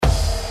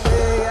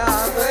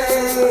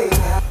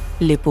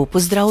Lepo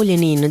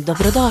pozdravljeni in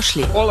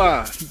dobrodošli.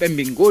 Hola,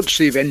 benvinguts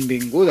i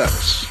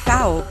benvingudes.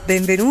 Ciao,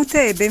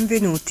 benvenute e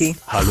benvenuti.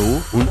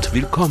 Hallo und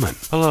willkommen.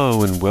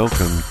 Hello and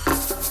welcome.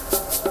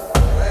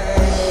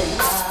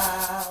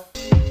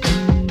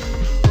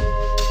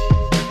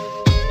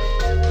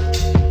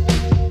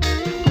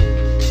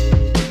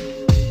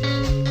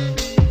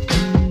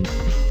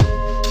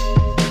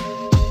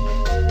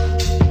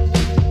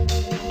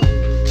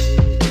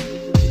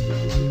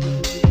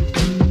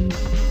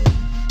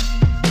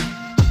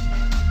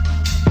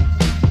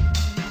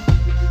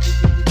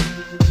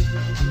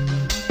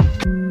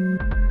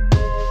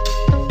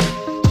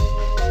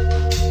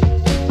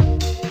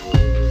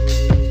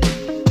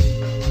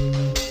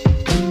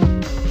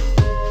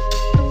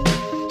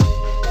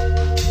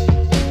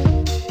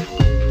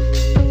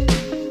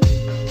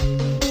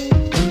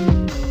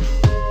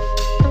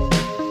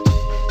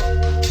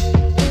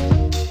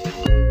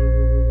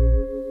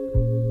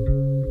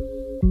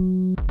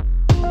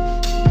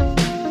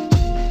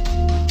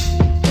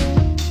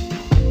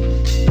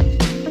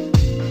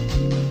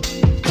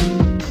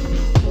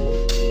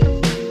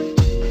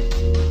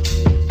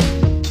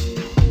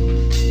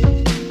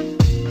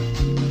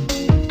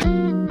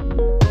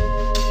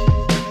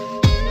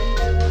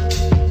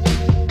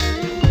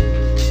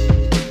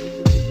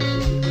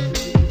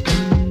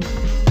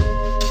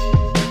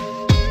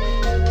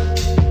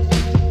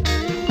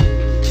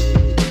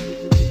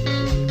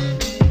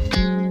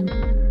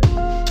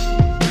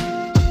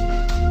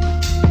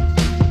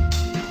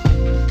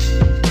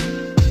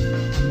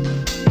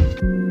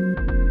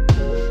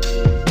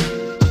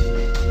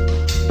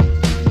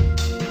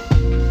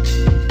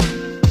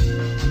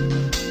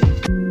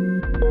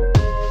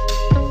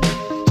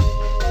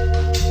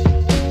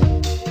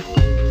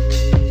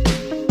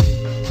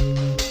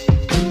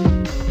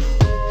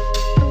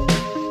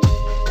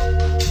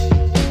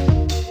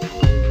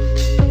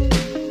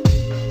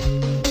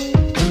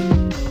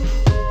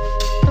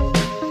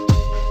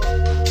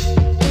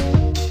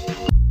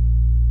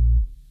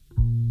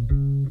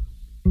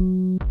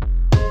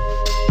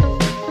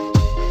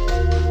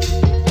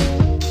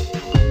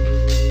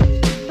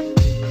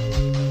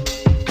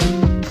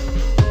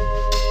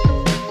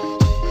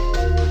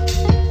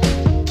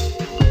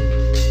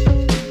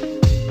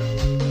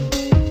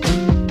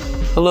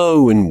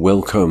 Hello and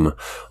welcome.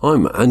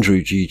 I'm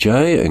Andrew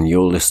GJ and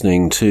you're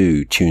listening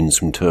to Tunes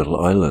from Turtle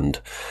Island.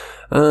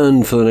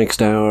 And for the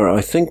next hour,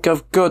 I think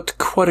I've got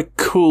quite a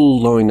cool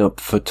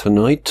lineup for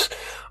tonight.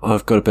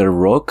 I've got a bit of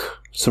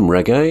rock, some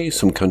reggae,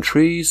 some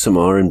country, some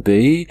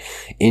R&B,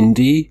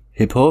 indie,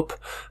 hip-hop,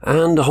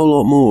 and a whole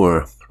lot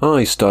more.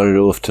 I started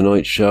off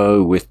tonight's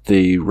show with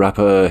the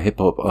rapper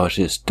hip-hop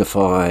artist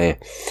Defy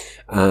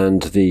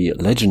and the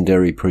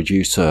legendary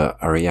producer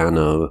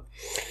Ariano.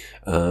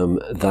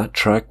 That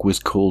track was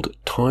called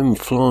Time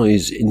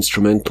Flies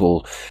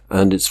Instrumental,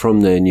 and it's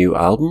from their new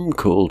album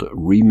called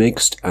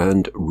Remixed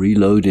and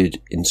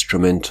Reloaded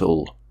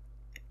Instrumental.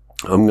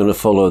 I'm going to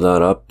follow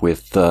that up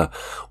with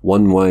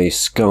One Way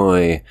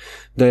Sky.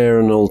 They're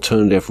an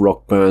alternative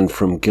rock band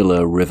from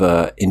Gila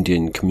River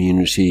Indian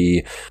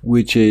community,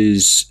 which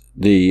is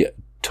the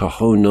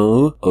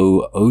Tohono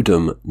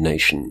O'odham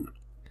Nation.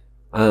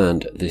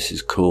 And this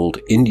is called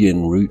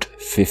Indian Route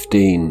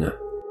 15.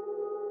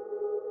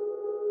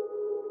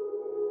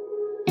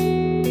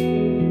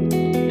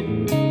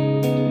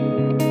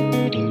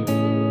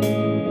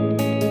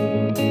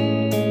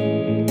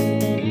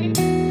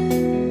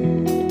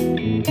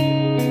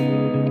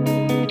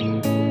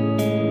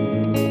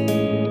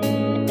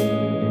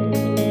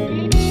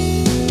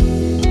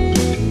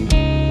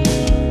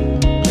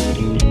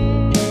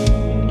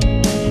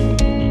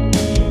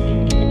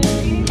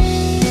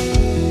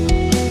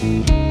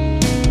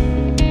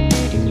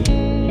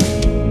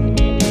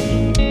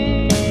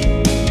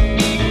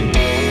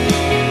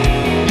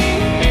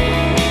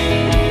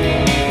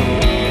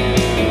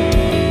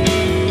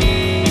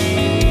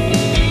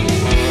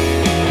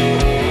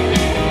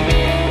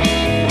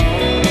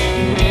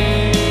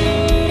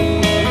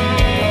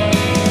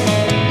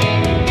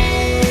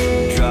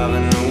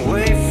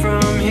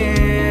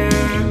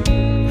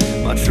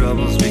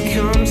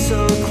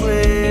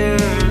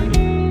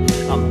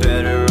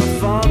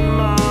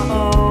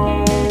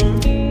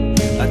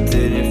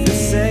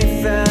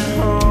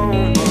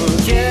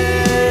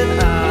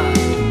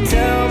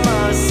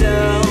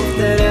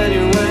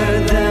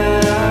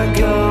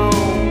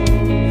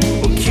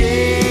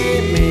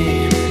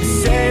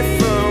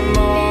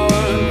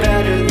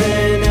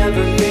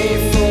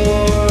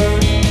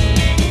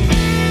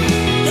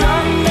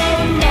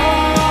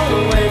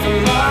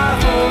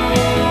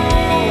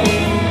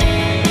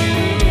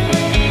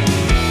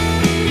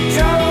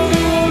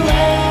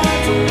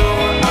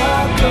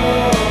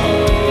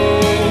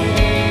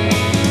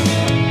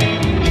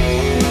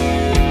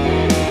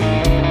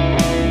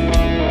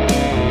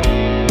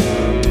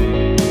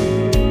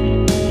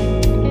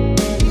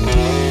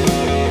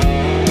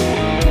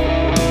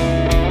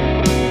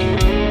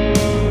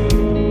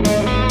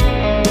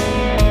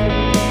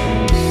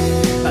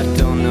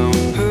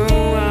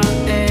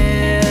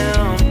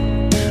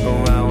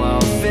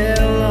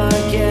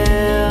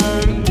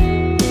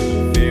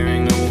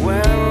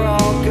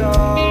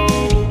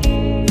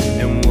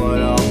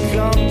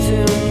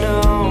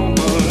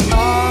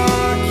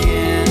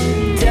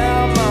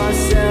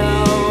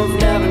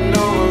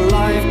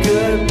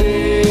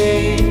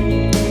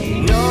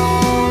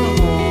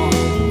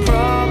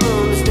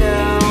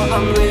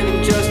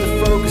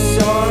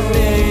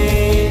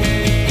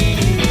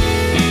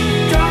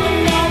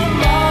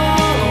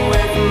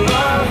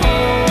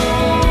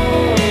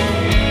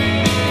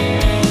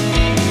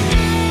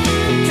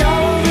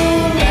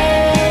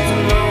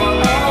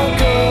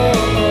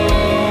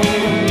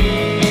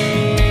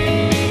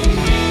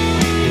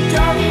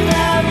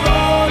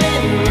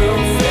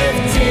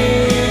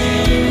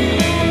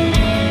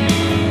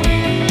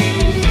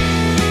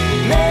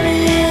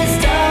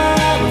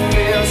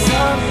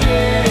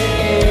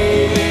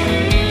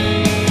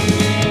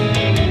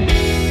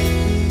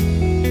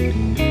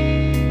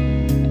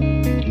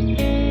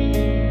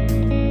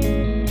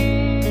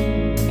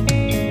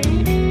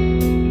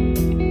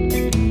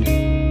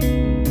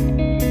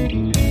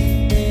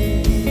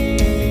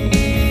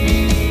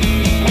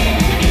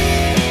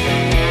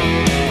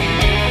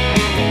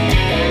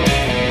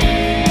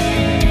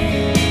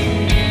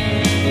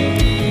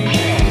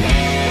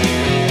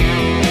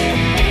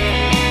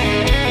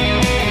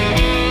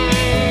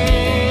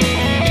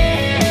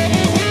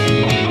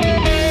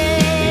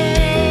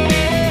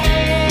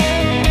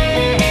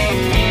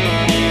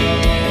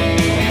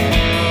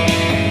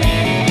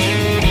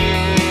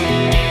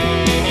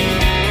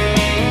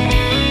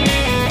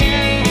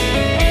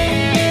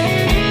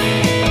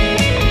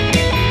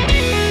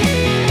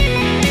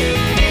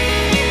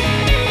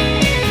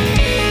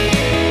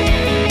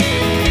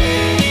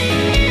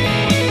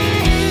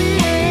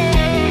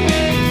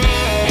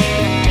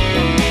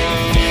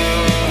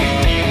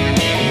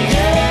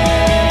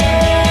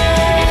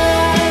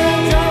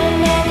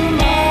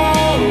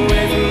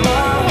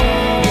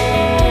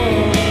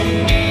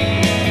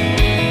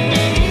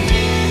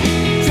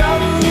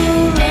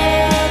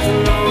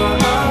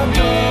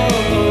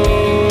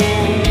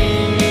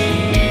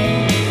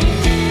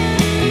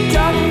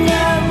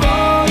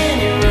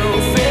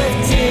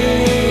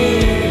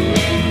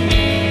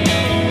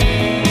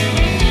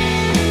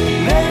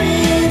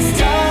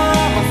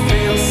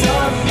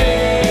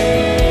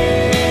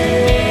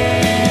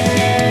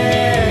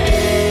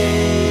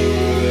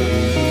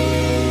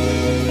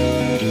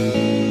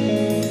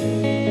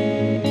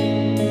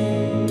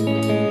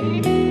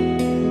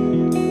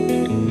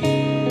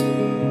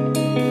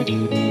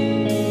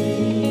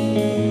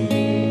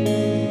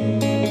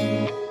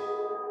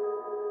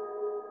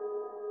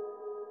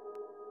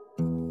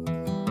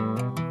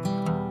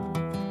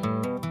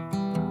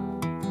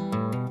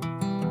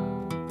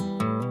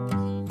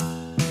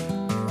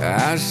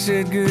 I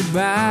said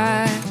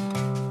goodbye.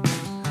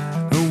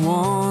 The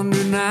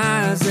wandering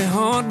eyes, they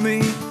haunt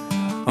me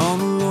on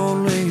a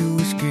lonely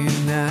whiskey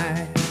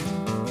night.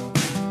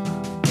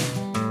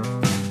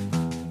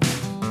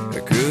 I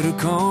could have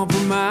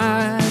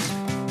compromised,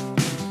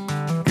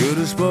 could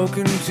have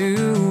spoken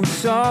too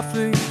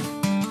softly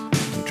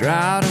and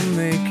tried to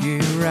make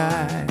it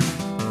right.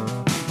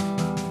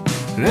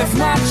 Left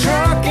my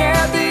truck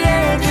at the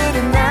edge of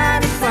the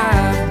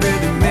 95,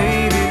 barely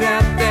made it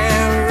out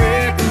there,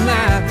 wrecking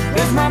life.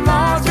 Left my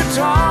mom's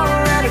guitar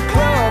at a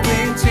club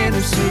in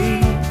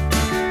Tennessee.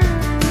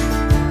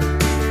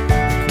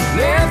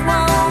 Left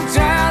my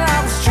hometown, I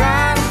was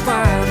trying to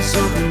find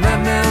something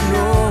I now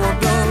know I've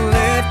done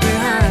left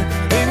behind.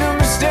 Ain't no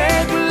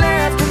mistake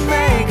left to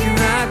make, and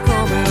I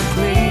come out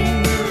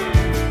clean.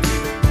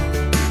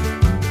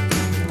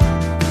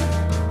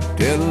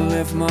 Devil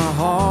left my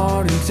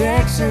heart in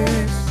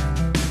Texas.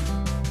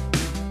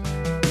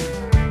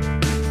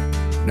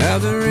 Now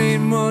there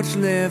ain't much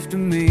left of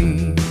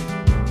me.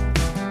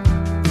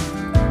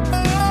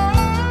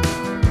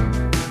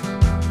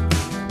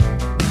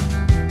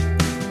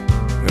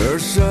 Her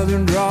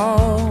southern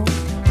drawl,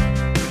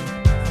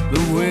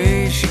 the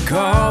way she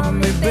called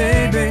me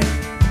baby,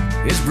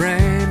 is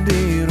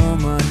branded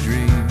on my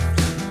dreams.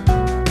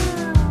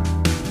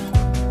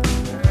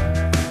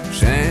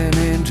 San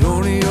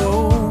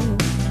Antonio,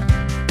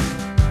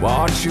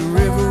 watch your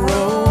river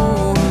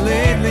roll.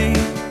 Lately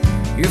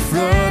you're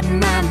flooding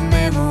my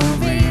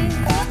memories.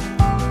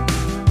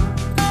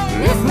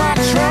 Left my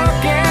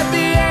truck at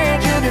the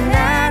edge of the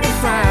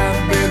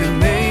 95, barely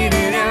made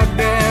it out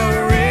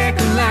there,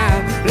 wrecking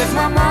life. Left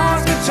my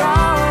mom's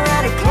guitar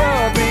at a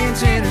club in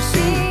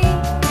Tennessee.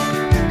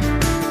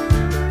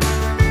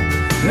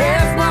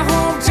 Left my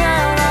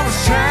hometown, I was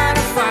trying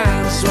to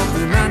find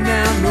something I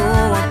now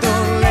know I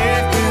done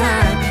left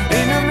behind.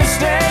 Ain't no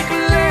mistake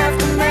left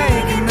to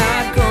make, and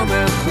I come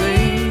out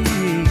clean.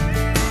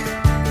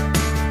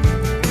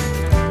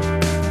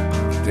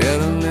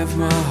 Still I left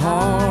my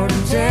heart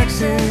in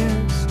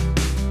Texas.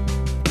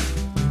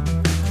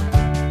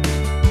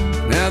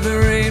 Now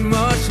there ain't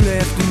much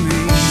left of me.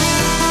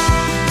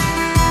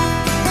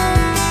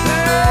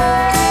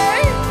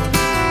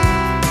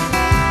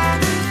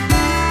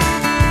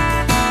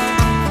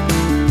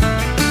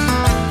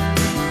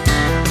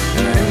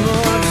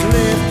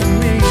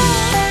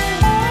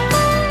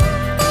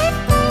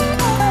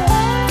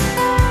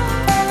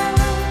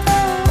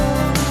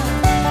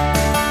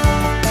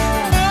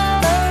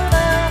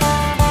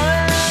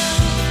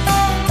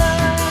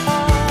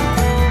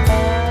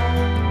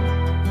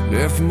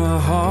 Left my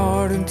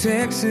heart in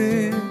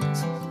Texas.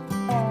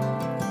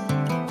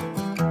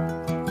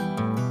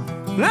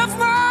 Left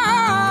my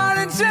heart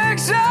in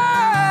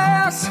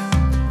Texas.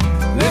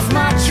 Left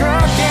my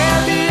truck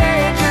at the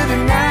edge of the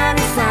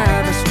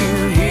 95. I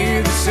still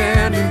hear the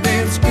sound of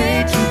them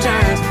screeching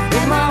tires.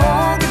 If my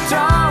old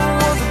guitar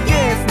was a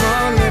gift,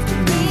 Mom left to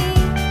me.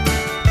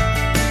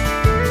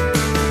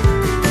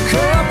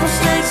 Couple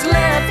states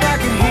left, I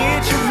can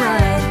hitch a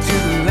ride to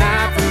the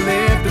life I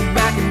lived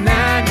back in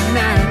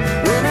 99.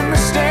 With a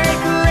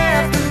mistake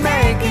left to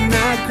make, and I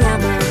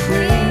come out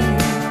clean.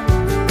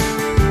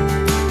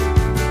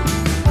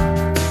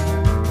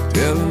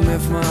 Till I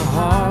left my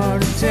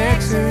heart in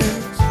Texas.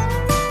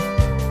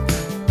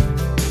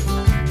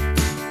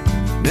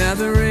 Now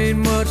there ain't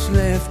much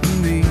left of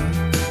me.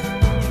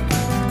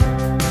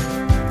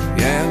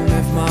 Yeah, I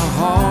left my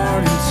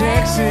heart in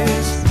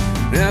Texas.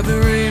 Now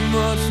there ain't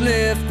much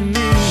left of me.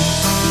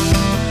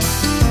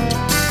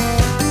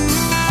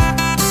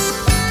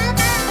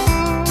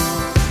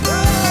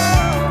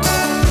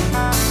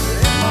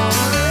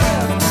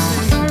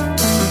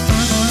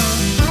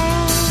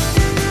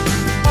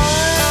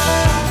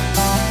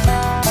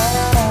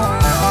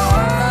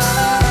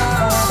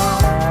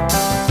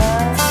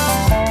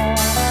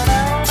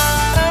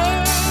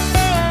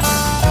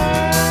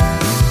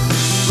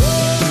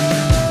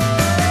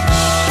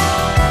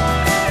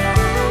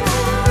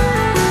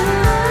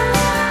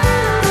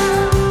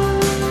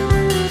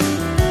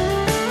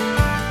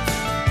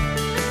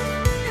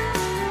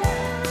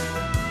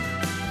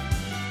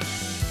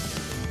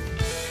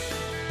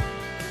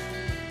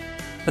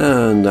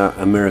 And that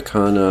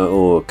Americana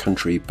or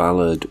country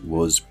ballad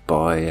was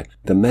by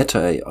the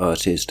Mete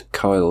artist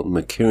Kyle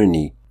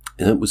McKierney,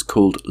 and it was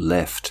called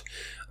Left.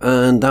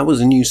 And that was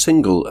a new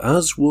single,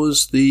 as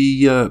was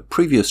the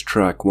previous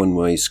track One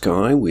Way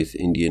Sky with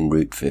Indian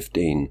Route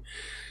 15.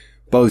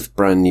 Both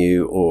brand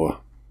new or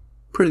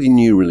pretty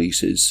new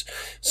releases,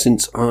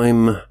 since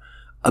I'm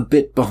a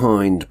bit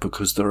behind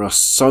because there are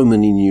so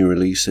many new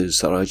releases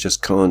that I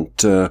just can't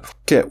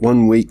get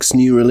 1 week's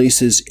new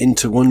releases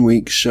into 1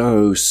 week's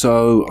show.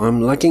 So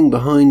I'm lagging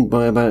behind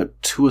by about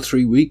 2 or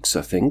 3 weeks,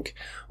 I think,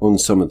 on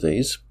some of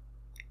these.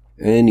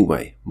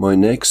 Anyway, my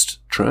next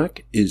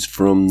track is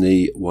from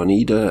the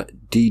Juanita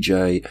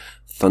DJ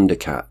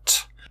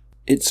Thundercat.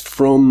 It's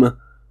from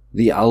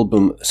the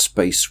album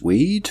Space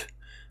Weed,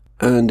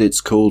 and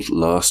it's called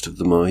Last of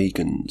the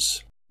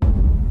Mohicans.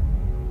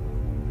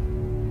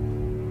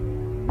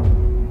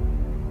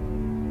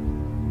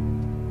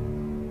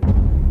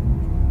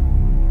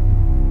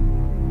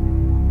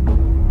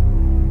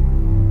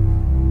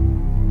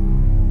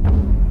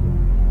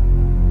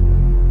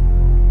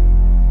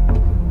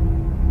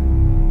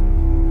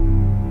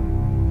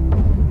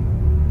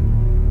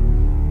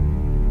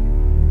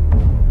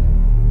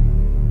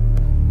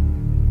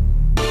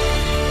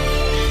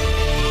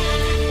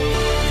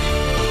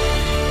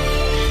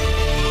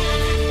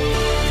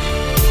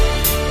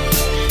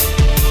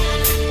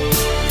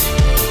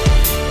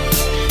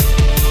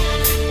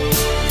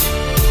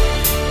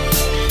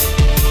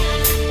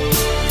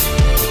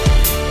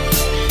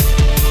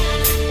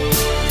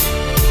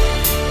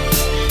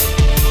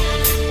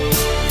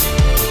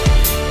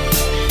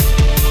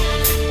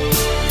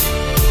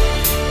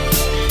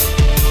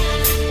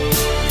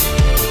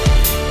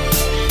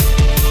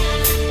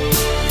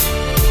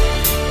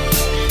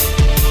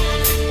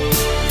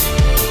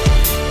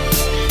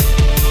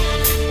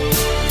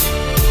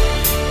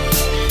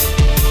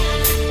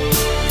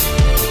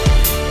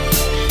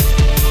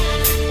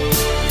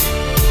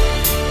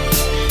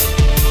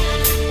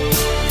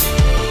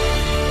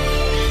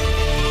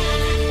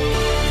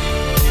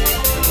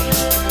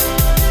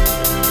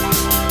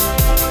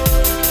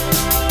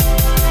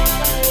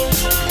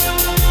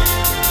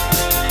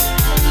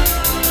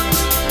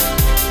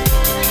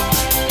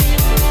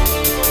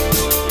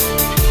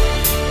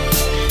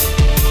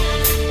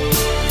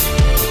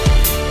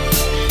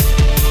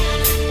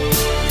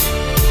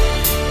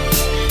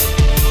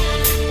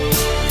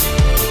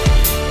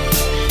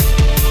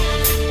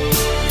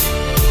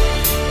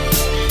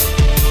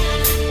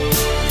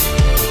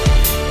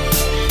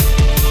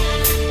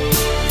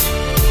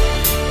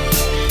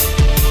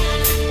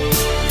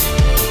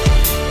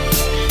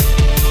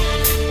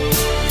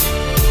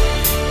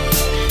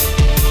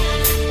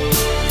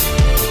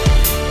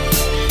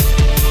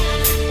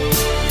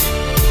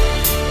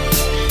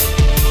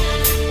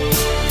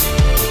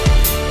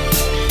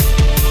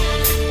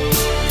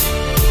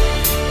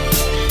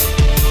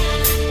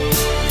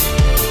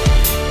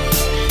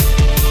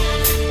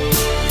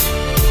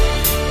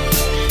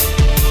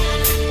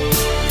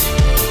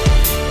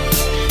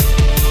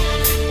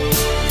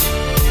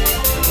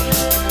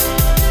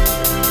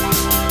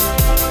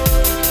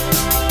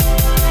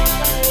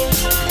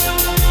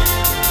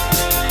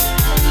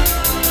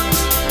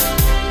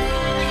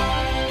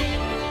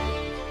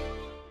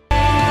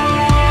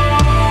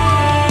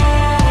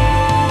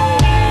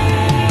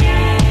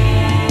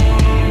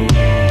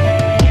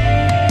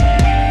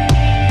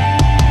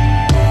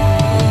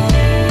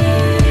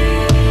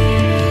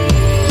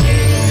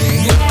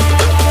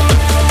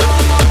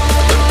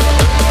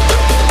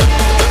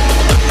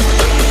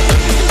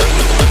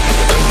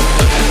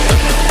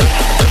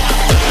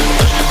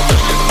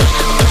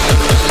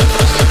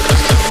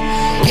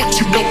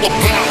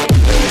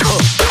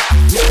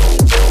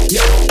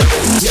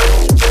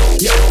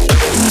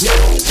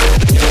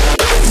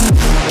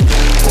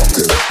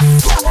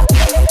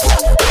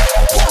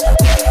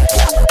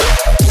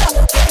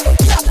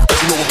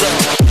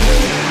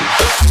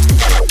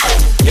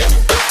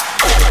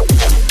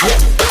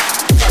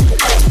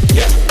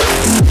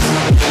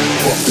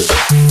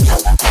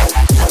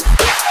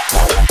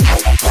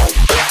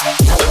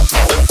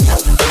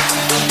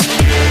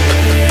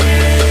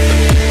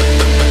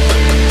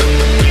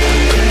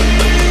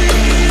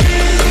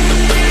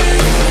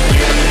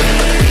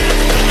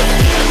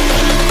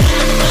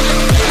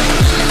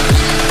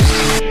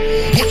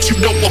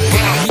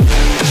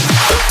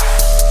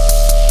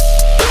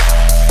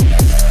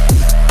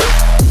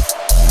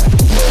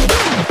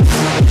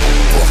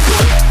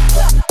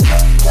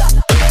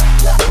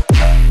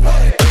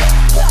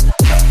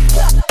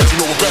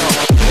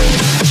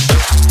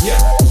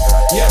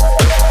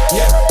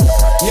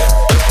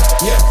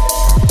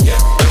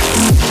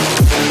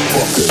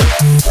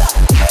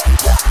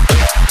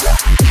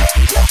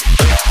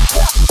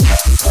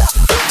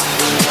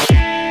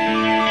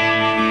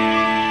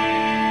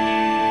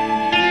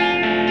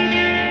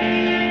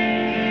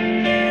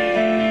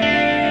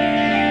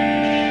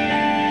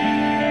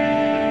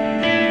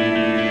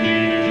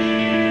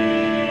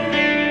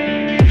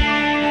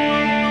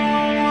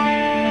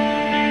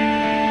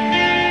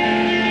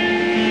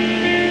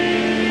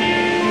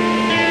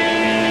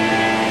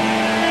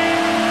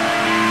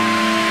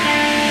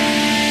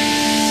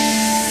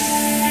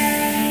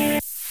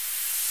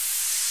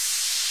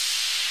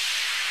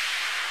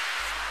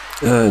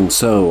 And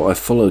so I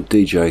followed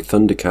DJ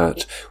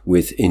Thundercat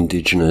with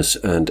Indigenous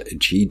and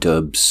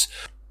G-Dubs.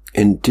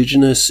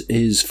 Indigenous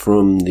is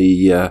from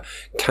the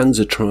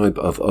Kansa tribe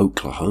of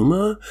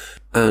Oklahoma,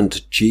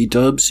 and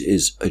G-Dubs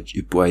is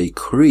Ojibwe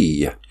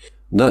Cree.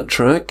 That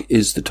track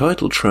is the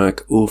title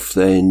track of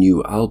their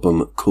new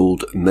album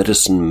called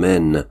Medicine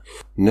Men.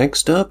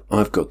 Next up,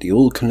 I've got the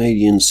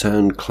all-Canadian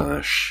Sound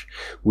Clash,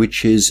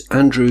 which is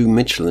Andrew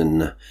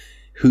Michelin,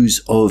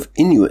 who's of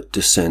Inuit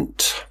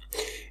descent.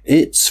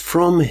 It's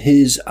from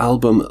his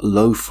album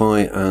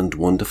Lo-Fi and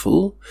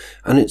Wonderful,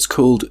 and it's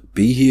called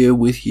Be Here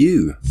With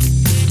You.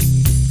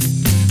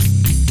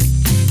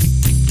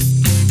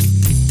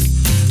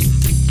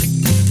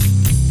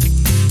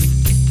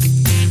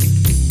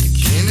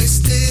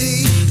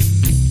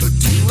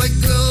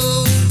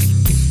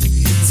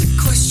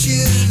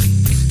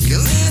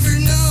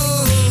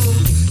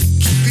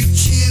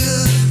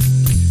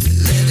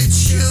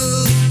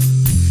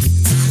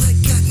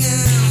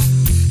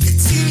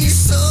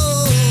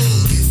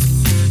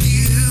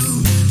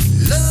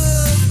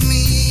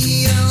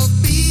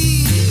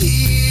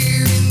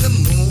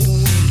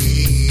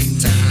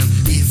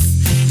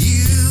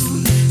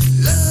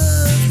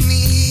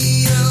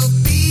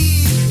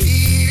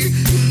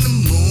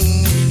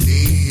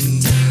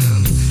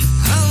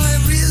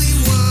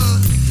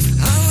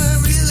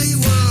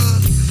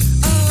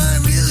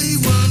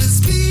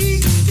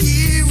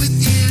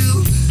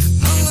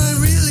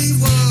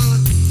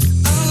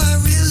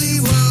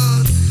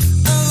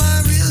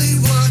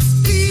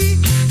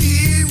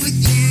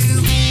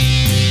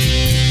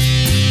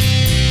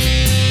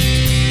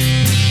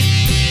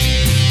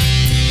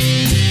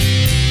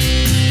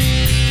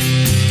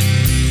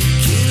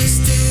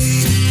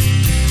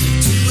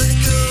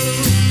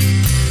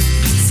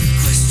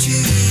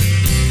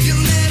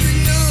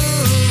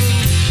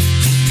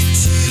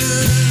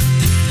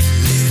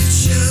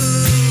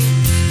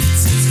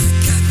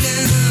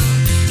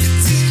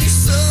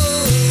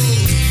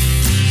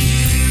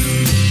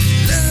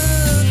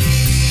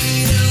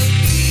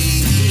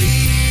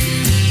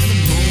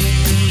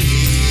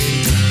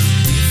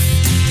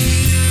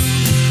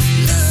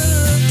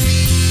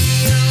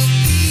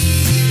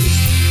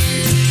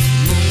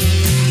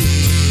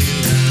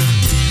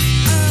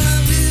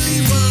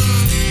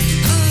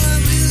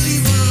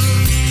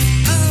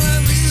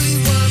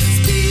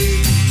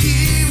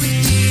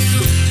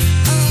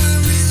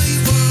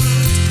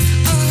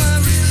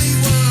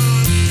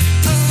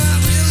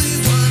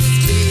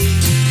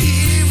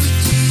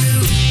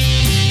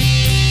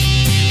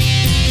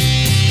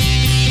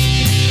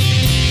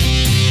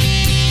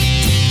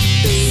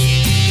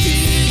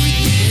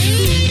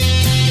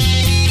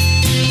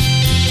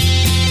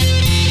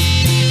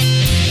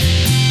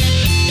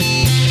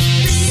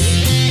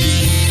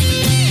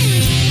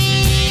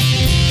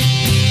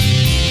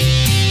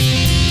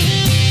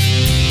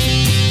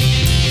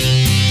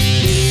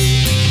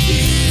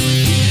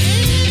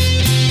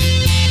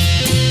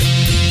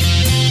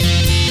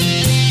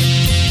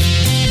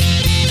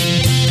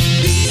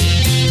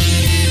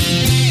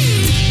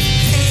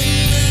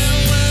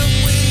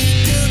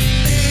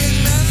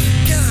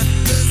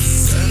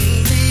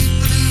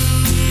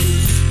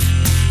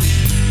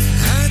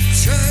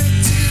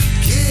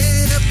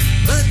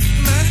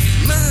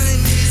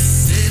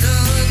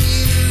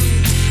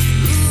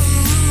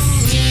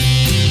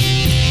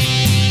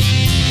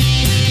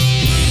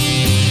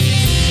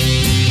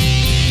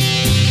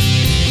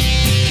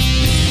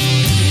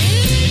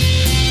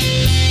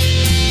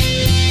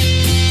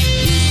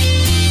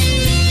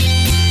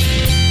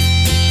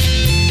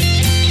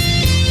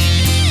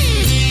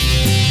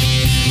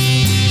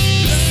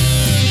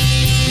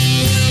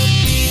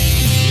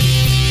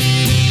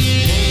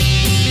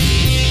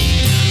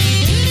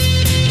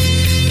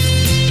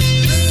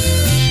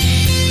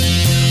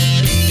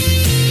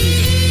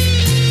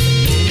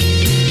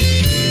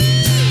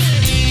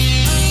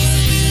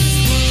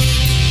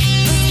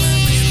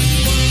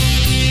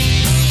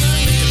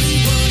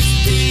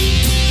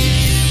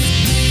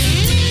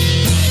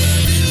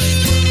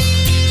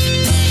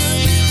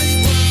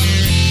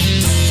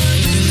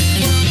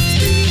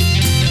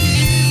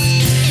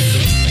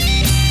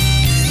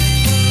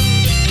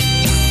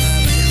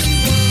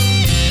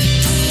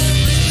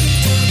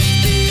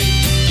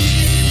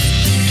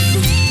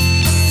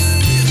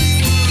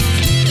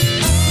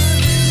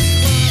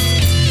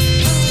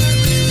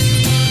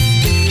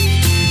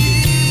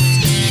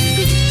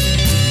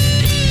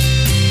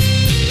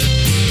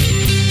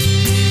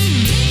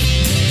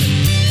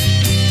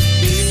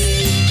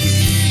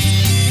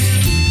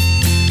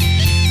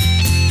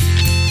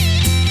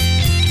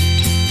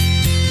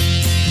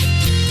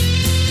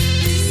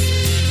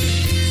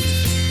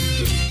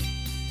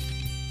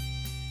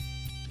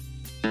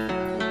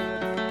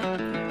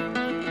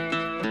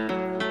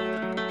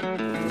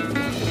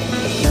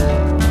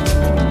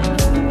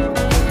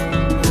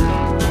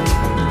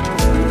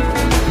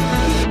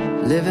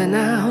 Living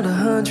out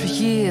 100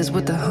 years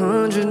with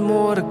 100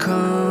 more to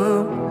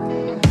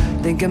come.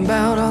 Thinking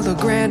about all the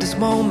grandest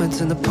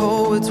moments and the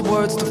poet's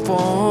words to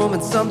form.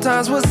 And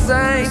sometimes we're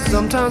saints,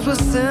 sometimes we're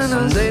sinners.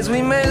 Some days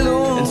we may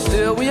lose, and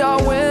still we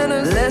are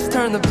winners. Let's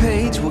turn the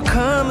page, we're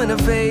coming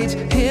of age,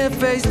 here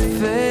face to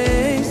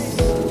face.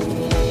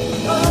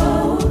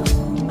 Oh,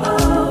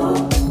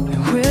 oh.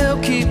 And we'll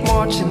keep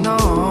marching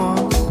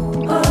on.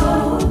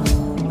 Oh,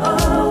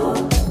 oh.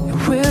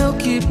 And we'll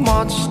keep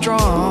marching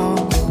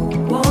strong.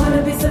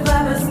 Wanna be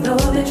survivors, though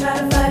they try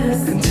to fight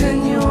us.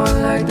 Continue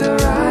on like the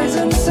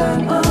rising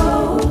sun.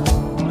 Oh,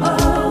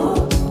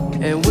 oh.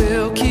 And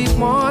we'll keep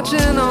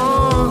marching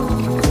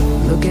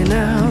on. Looking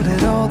out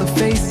at all the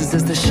faces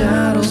as the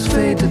shadows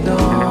fade to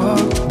dark.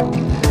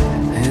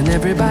 And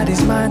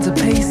everybody's minds are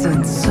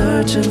pacing,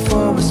 searching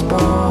for a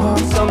spark.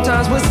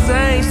 Sometimes we're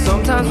saints,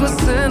 sometimes we're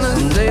sinners.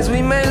 Some days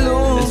we may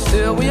lose, and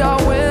still we are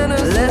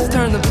winners. Let's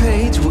turn the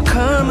page, we're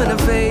coming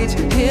of age,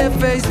 here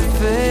face to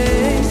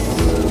face.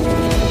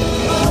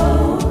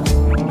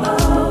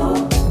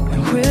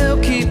 We'll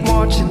keep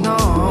marching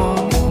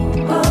on.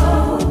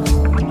 Oh,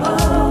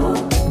 oh.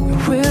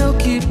 And we'll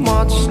keep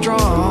marching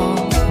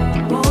strong.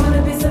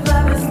 Wanna be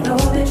survivors, though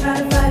they try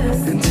to fight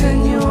us.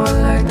 Continue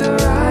on like the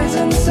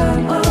rising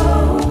sun.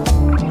 Oh,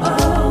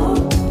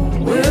 oh.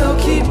 We'll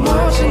keep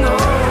marching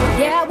on.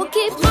 Yeah, we'll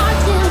keep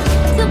marching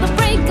till the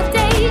break of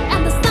day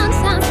and the sun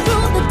shines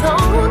through the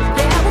dawn.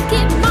 Yeah, we'll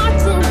keep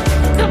marching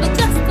till the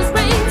justice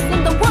reigns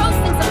and the world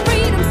sings a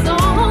freedom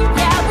song.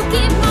 Yeah, we'll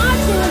keep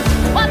marching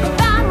while the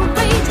battle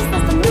rages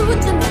as the new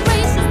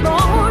generation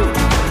born.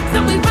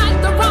 Till we right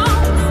the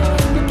wrongs,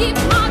 we'll keep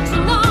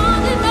marching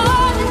on and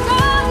on and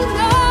on and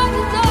on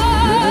and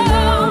on. Living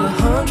out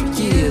 100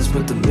 years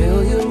with a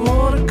million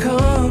more to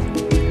come.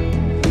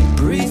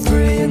 Breathe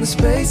free in the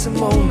space and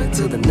moment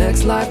till the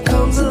next life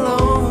comes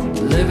along.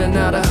 Living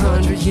out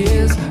 100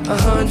 years,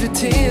 100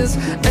 tears,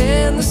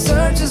 and the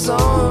search is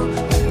on.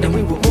 And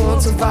we were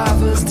born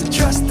survivors to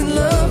trust and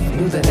love,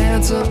 knew the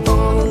answer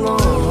all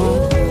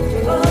along.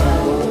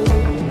 Oh,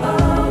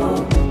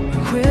 oh.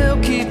 We'll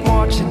keep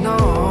marching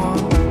on.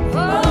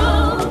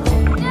 Oh,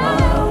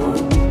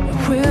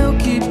 yeah. We'll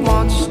keep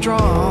marching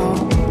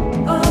strong.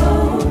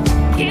 Oh,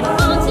 Keep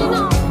marching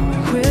on.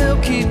 We'll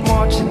keep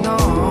marching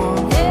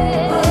on. Yeah.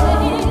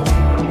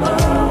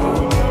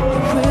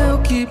 We'll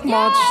keep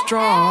marching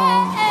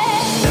strong.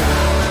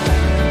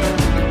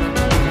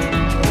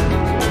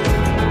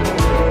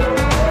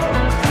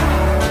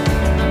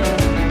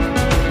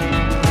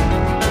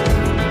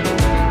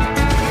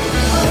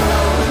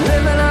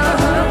 Living out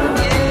 100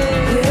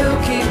 years, we'll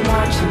keep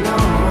marching on.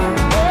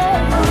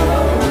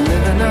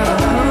 Living out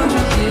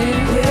 100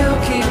 years, we'll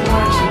keep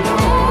marching on.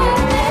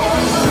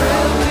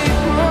 We'll keep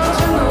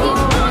marching on.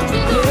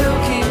 We'll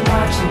keep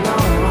marching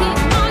on. Keep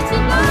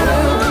marching on.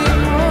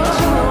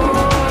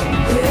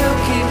 We'll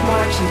keep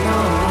marching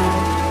on.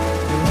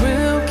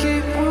 We'll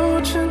keep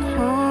marching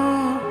on.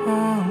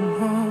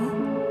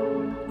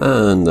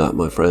 And that,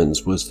 my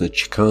friends, was the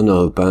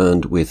Chicano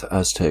band with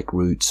Aztec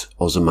roots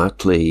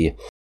Ozomatli,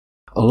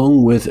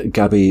 along with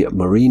Gabby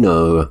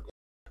Marino.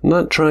 And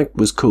that track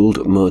was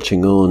called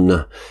Marching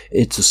On.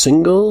 It's a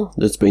single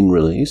that's been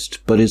released,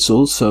 but it's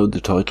also the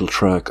title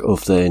track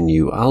of their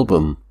new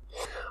album.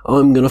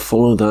 I'm going to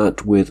follow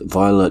that with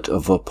Violet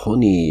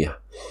Vaponi.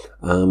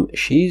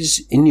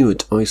 She's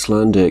Inuit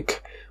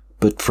Icelandic,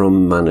 but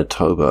from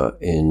Manitoba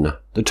in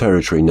the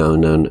territory now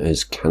known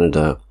as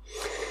Canada.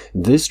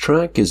 This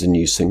track is a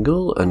new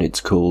single and it's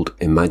called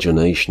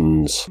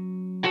Imaginations.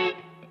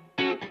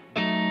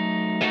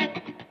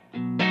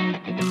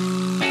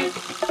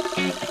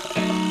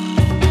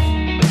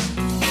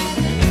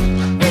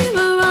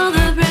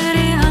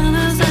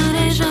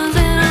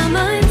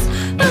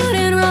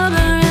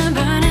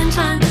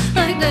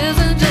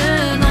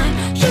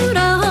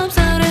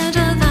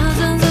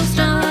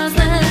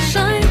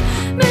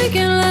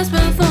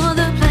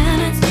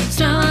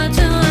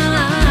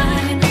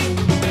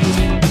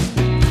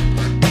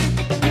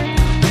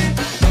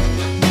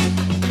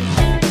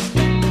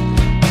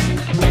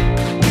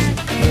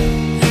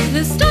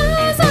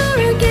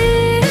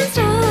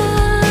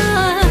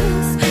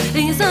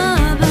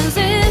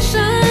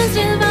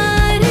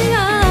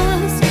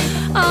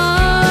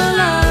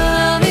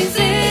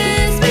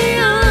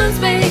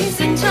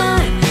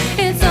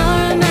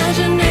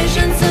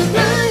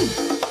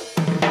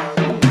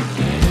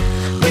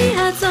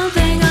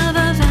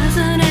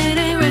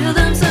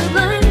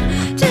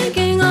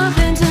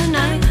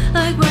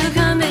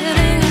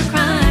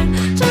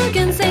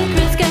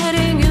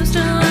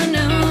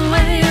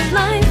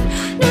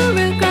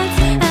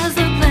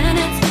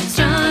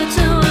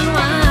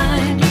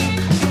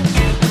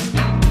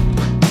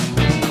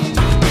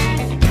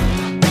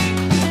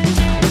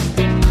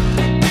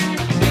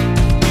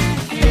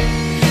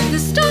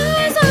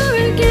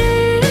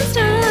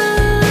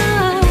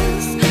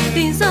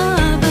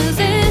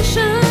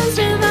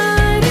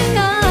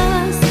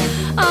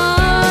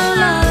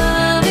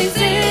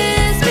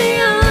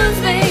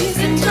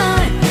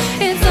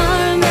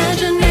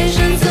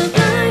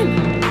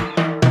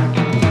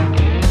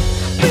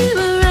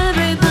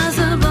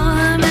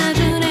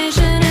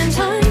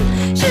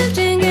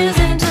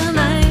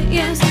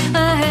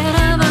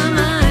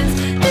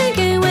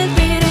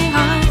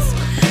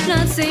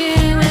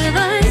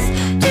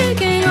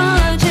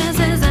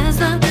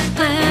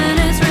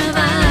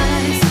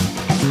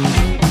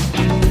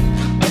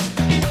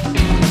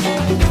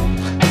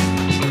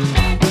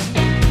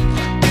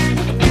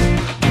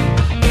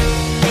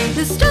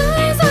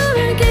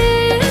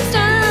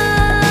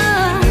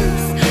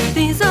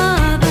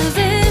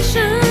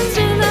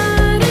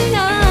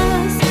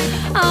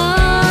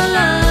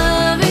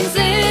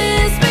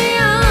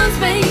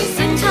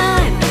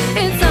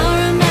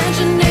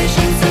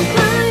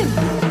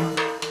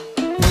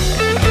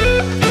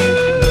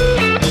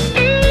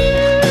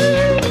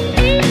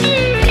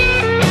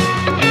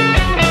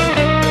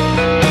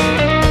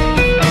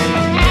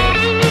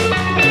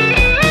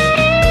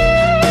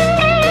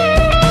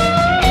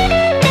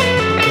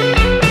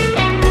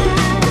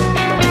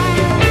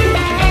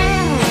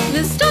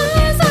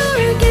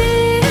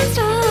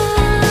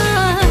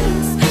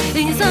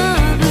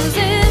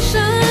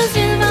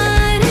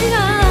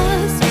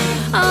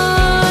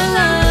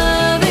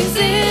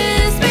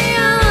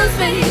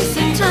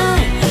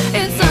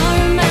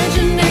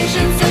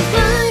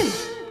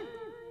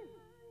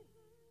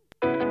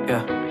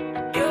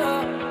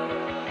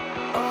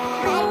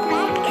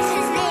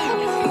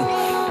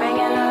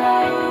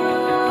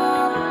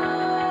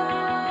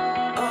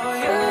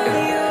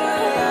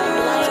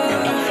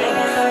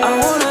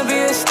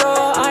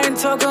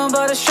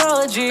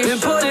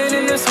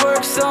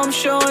 so I'm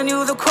showing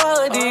you the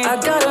quality. I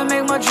gotta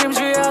make my dreams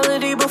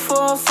reality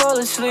before I fall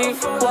asleep.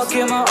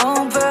 Walking my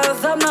own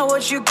path, I'm not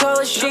what you call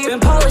a sheep.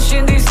 Been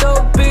polishing these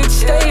dope beats,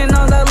 staying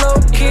on that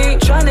low key.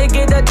 Trying to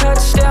get that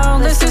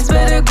touchdown, this is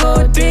better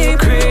go deep.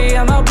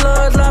 Create my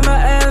blood like my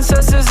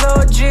ancestors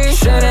OG.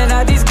 Sending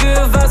out these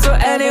good vibes for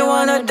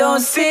anyone I don't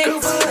see.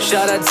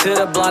 Shout out to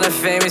the blonde and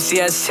famous,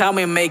 yes, how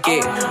we make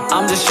it.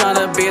 I'm just trying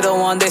to be the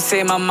one, they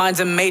say my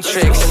mind's a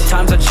matrix.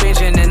 Times are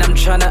changing and I'm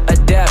trying to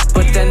adapt,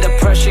 but then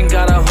depression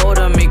got a hold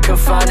of me,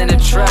 confined in a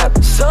trap.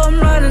 So I'm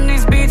writing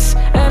these beats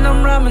and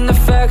I'm rhyming the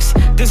facts.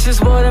 This is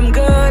what I'm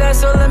good at,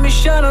 so let me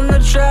shine on the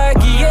track,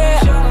 yeah.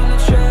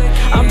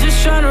 I'm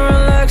just trying to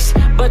relax,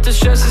 but the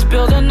stress is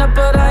building up,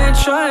 but I ain't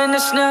trying to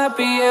snap,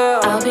 yeah.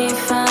 I'll be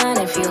fine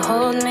if you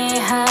hold me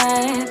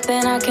high,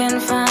 then I can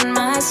find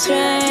my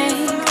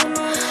strength.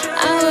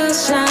 I will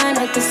shine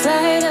with the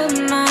sight of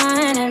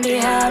mine and be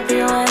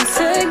happy once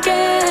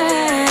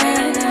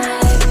again.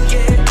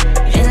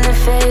 In the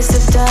face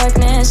of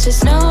darkness,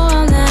 just know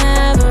I'll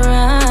never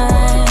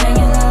run.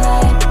 Bringing the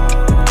light.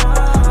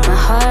 My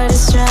heart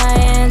is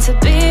trying to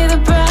be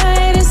the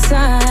brightest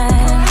sun.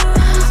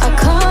 I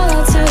call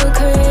out to a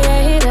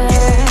creator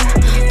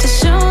to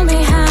show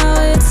me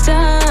how it's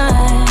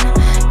done.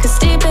 'Cause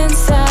deep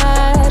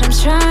inside I'm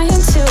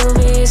trying to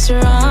be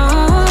strong.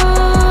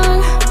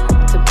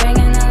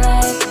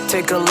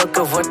 Take a look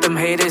of what them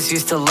haters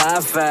used to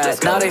laugh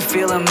at. Now they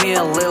feeling me,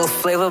 a little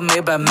flavor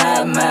made by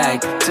Mad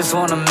Mac. Just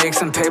wanna make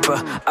some paper,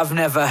 I've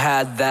never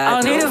had that.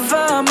 I need a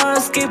vibe,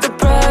 must keep the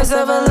price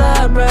of a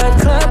lab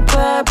rat. Clap,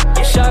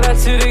 clap. Shout out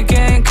to the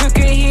gang,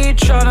 cooking heat.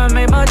 Tryna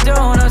make my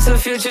donuts, the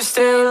future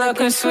still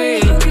looking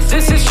sweet.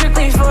 This is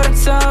strictly for the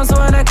times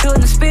when I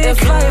couldn't speak.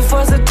 If life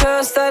was a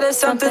test, that is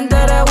something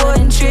that I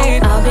wouldn't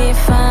cheat. I'll be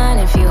fine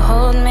if you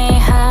hold me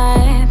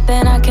high,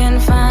 then I can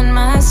find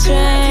my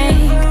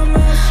strength.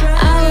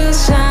 I will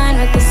shine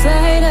with the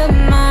sight of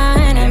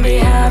mine and be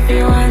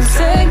happy once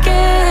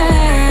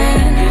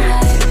again.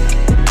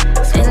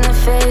 In the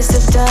face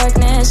of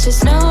darkness,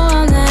 just know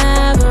I'll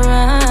never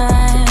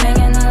run.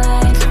 Bringing the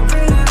light.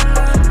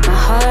 My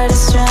heart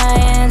is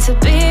trying to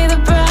be the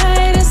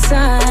brightest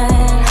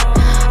sun.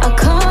 I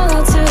call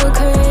out to a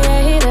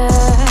creator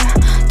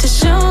to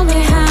show me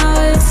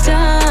how it's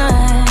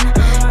done.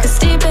 'Cause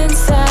deep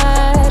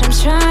inside I'm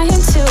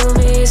trying to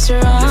be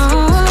strong.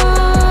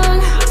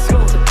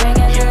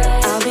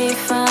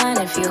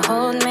 If you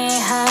hold me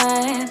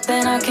high,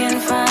 then I can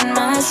find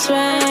my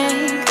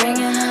strength.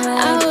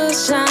 I will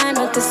shine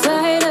with the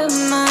sight of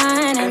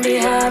mine and be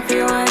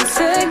happy once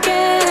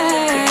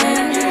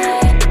again.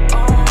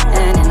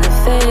 And in the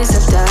face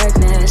of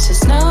darkness,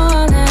 just know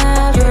I'll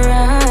never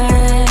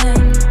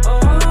run.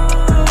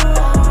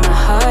 My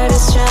heart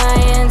is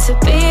trying to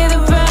be the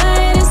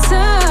brightest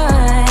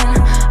sun.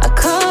 I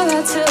call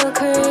out to a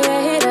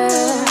creator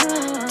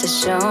to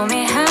show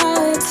me how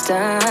it's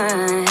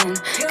done.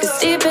 'Cause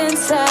deep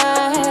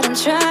inside I'm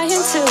trying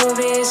to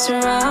be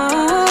strong,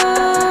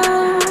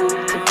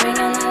 to bring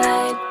on the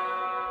light.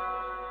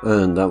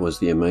 And that was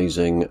the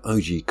amazing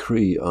OG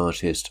Cree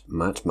artist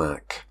Matt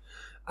Mac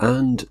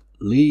and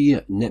Lee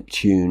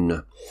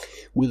Neptune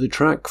with a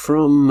track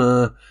from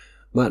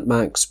Matt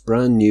Mac's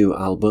brand new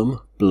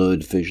album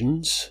Blurred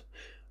Visions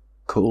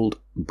called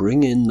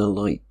Bring in the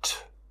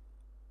Light.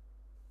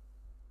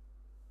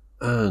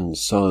 And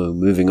so,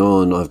 moving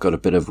on, I've got a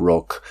bit of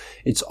rock.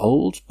 It's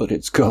old, but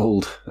it's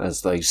gold,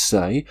 as they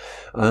say.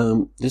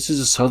 This is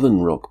a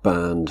southern rock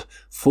band,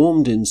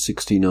 formed in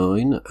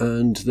 '69,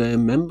 and their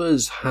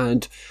members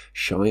had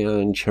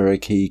Cheyenne,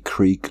 Cherokee,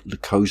 Creek,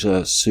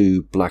 Lakota,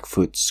 Sioux,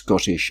 Blackfoot,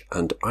 Scottish,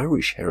 and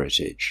Irish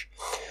heritage.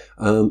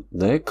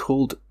 They're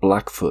called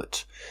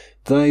Blackfoot.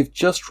 They've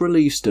just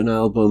released an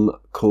album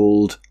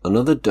called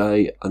Another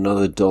Day,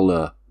 Another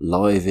Dollar,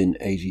 live in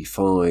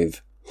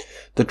 '85.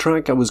 The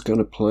track I was going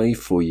to play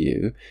for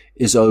you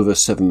is over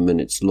 7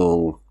 minutes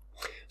long,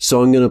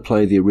 so I'm going to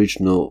play the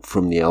original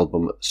from the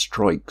album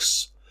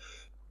Strikes.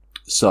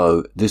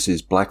 So this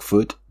is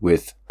Blackfoot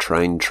with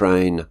Train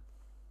Train.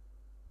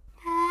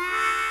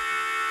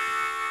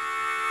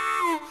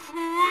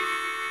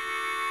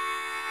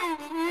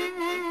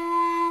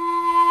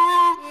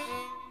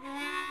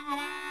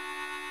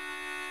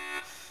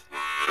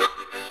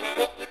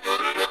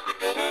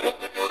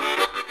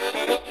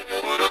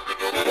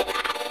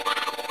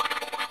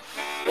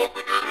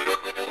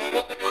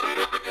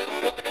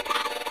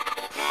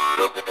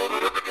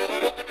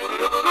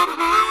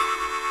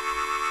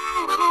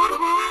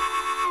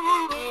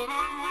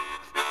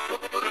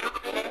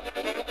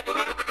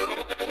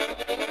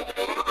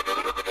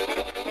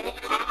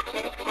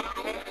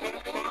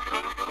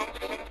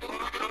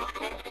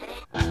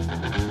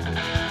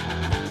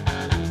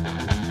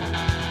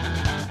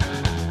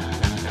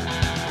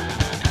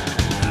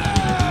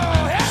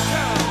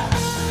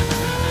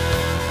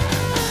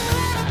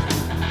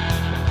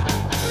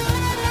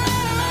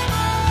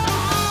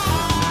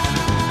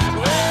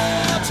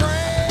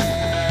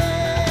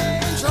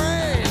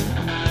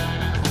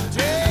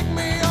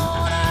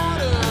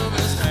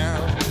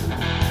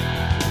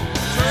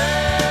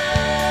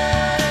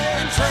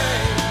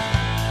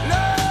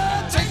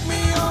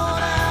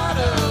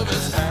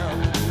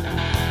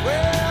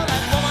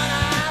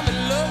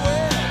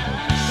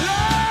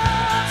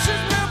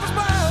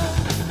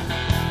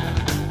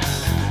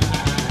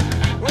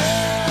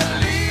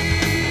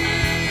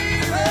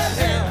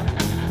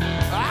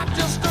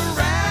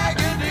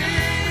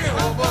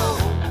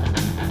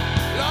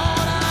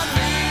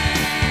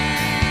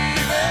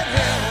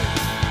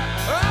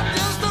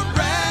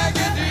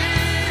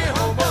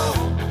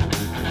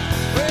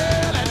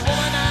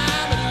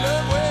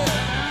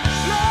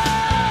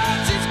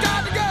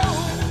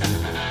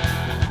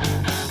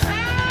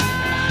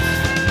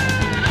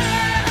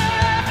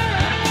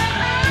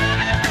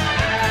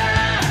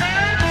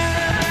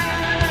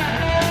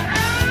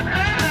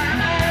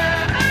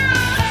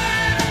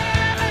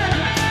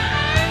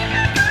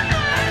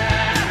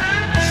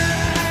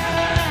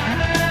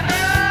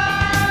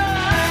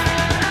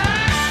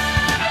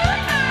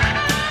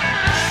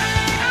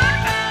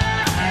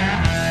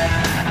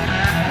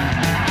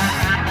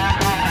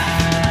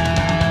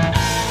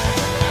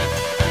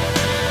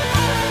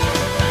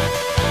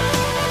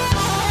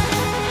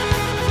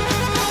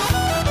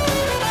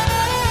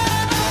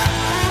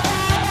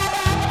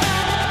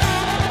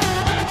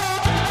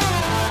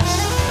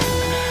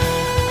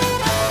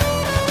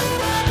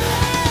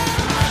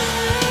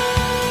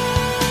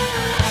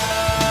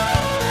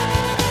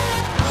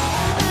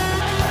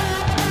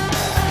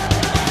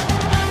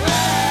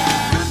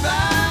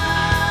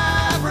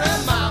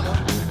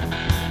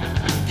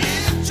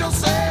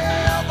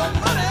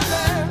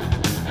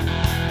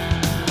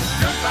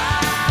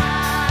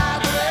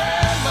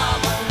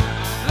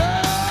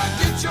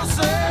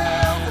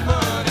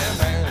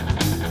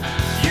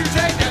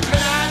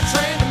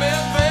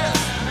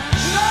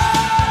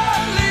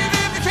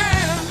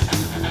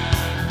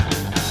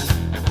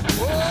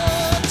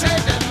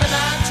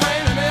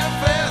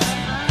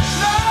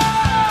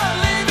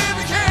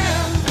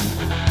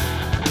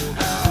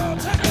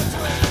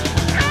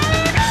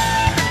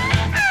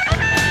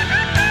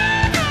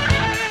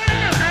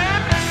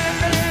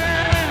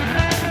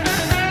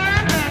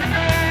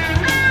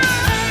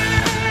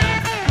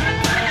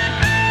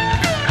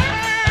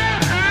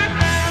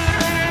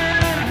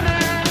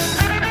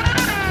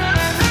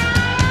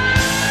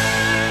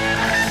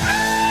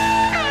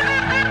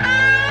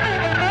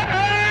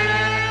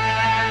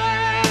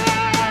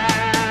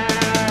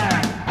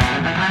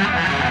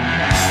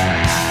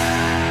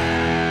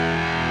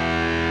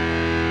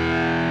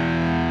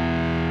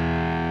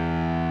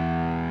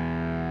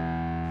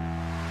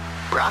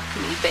 Rock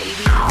me, baby.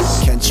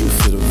 Can't you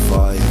feel the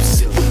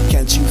vibes?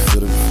 Can't you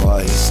feel the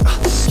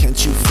vibes?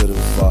 Can't you feel the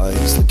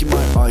vibes? Look in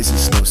my eyes,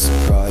 it's no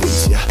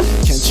surprise. Yeah,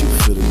 can't you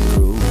feel the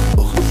groove?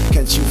 Oh,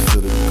 can't you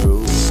feel the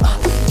groove?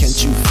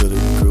 Can't you feel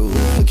the groove?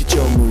 Look at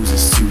your moves,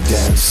 it's too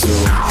damn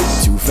slow.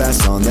 Too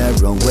fast on that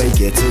runway,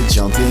 get to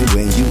jumping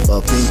when you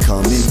up and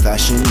coming.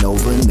 Fashion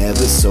over,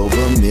 never sober.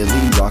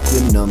 Millie rock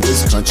with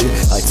numbers crunching.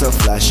 Lights are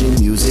flashing,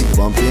 music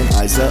bumping,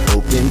 eyes are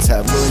open,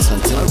 tabloids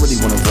hunting. I really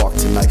wanna walk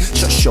tonight.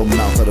 Shut your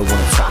mouth, I don't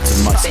wanna talk to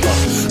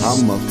myself.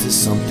 I'm up to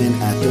something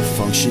at the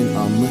function,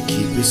 I'ma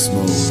keep it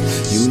smooth.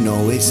 You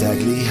know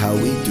exactly how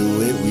we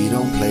do it, we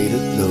don't play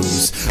the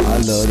blues. I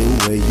love the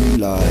way you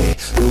lie,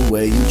 the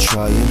way you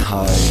try and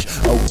hide.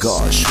 Oh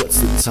gosh, what's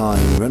the time?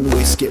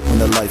 Runway skip when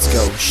the lights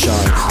go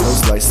shine.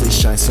 Those lights, they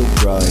shine so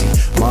bright.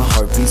 My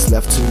heart beats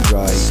left to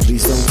right.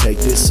 Please don't take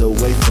this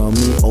away from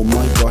me. Oh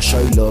my gosh,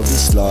 I love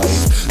this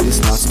life. This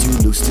knot's too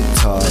loose to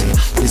tie.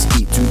 This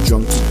beat too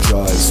drunk to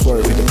drive.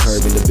 Swerve in the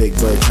curb in the big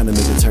bird, trying to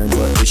make a turn,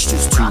 but it's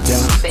just too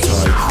damn tight.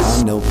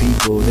 I know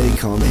people, they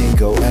come and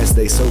go as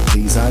they so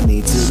please. I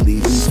need to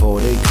leave before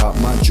they caught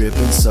my drip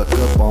and suck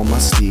up all my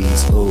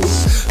steeds. Oh,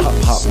 hop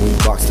hop when we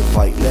box the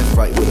fight. Left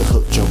right with a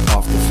hook, jump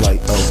off the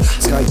flight. Oh,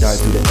 skydive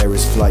through the air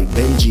is flight.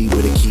 Benji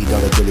with a key,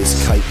 dollar bill is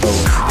kite.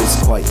 Oh, it's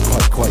quite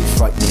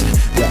frightening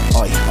that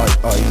I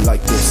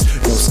like this.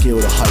 No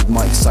skill to hide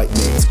my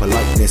excitement. It's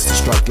politeness to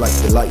strike like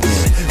the lightning.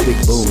 Big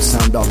boom,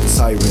 sound off the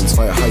sirens.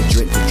 Fire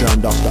hydrant to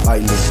drown off the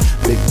island.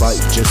 Big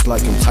bite just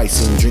like I'm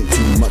Tyson. Drink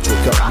too much,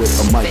 wake up with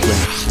a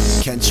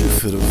migraine. Can't you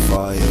feel the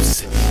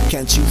vibes?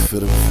 Can't you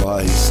feel the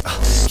vibes?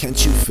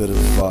 Can't you feel the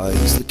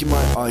vibes? Look in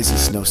my eyes,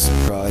 it's no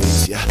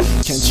surprise. Yeah,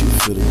 can't you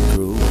feel the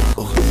groove?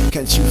 Oh,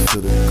 can't you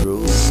feel the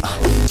groove?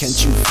 Can't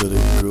you feel the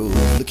groove?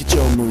 Look at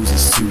your moves,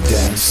 it's too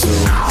damn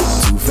slow.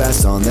 Too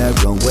fast on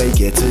that runway,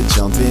 get to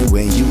jumping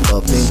when you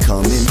up and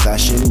coming.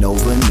 Fashion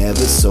over,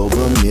 never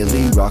sober.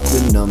 Millie rock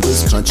with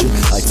numbers crunching.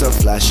 Lights are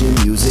flashing,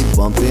 music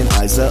bumping,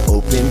 eyes are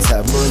open,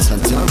 tabloids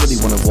hunting. I really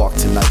wanna walk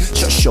tonight.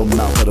 Shut your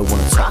mouth, I don't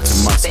wanna talk to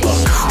myself.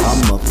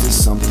 I'm up to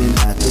something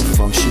at the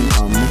function,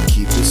 I'ma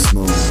keep it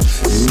smooth.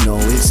 You know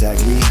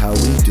exactly how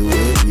we do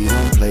it, we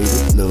don't play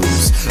the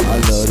blues. I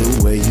love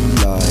the way you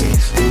lie,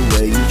 the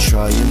way you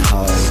try and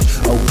hide.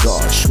 Oh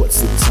gosh,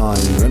 what's the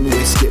time?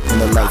 Runway skip when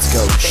the lights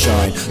go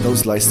shine.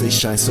 Those lights, they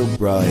shine so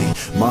bright.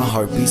 My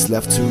heart beats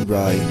left to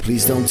right.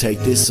 Please don't take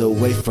this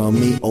away from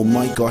me. Oh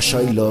my gosh,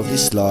 I love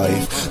this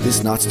life.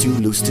 This knot's too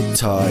loose to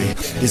tie.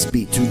 This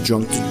beat too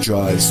drunk to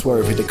drive.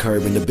 Swerve hit the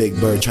curb in the big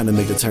bird, trying to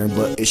make the turn,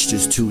 but it's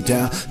just too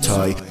damn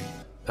tight.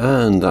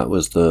 And that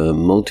was the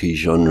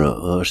multi-genre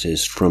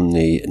artist from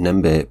the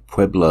Nembe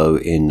Pueblo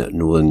in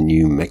northern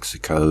New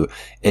Mexico,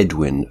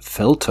 Edwin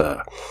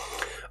Felter.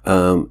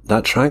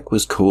 That track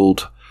was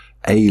called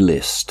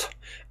A-List,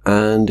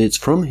 and it's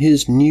from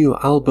his new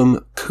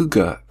album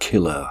Cougar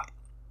Killer.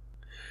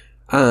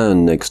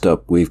 And next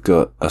up we've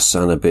got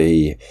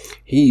Asanabe.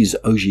 He's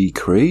Oji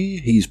Cree,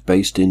 he's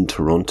based in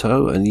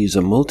Toronto, and he's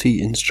a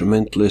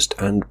multi-instrumentalist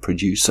and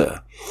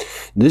producer.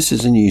 This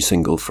is a new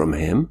single from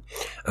him,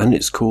 and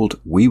it's called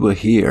We Were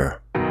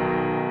Here.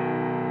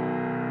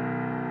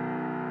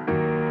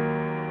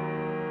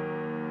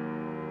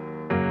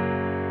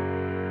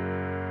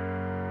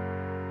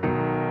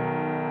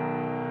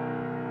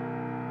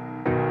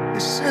 They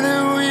say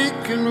that we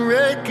can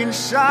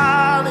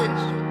reconcile it,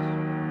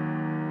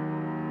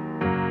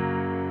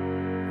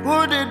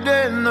 put it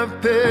in the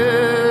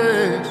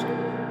past.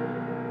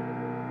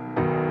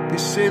 They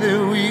say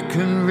that we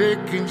can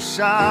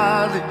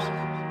reconcile it.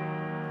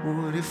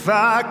 What if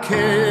I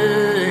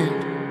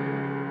can't?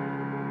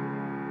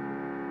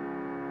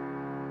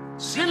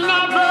 It's in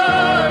my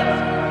blood.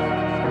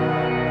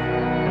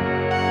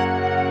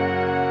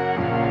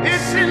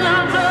 It's in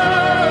my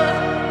blood.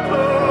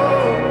 Oh,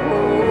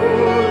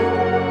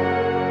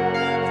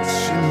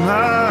 it's in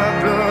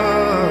my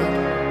blood.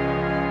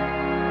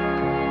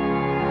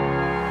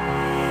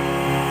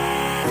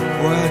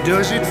 Why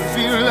does it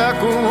feel like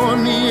we're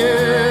on the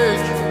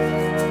edge,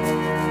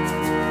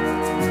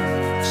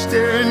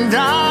 staring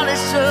down a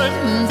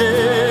certain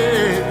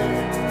day?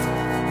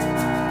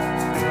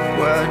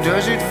 Why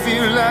does it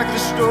feel like the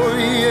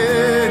story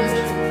ends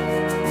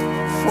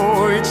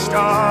before it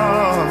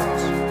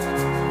starts?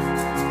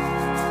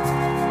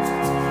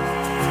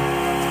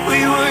 We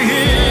were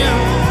here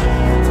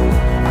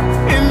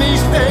in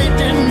these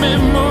fading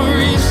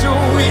memories, so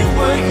we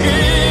were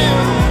here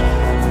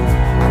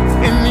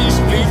in these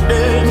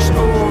fleeting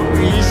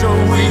stories, so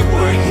we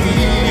were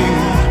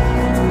here.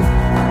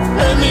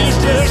 And these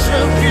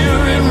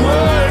disappearing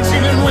words,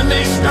 even when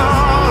they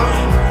start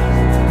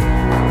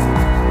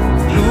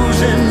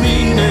losing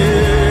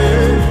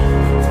meaning.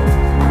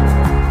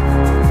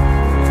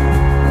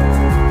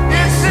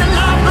 It's in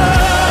my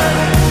blood.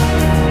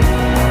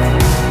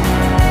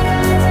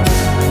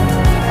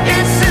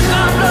 It's in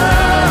my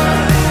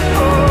blood.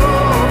 Oh,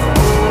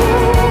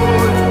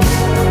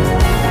 oh.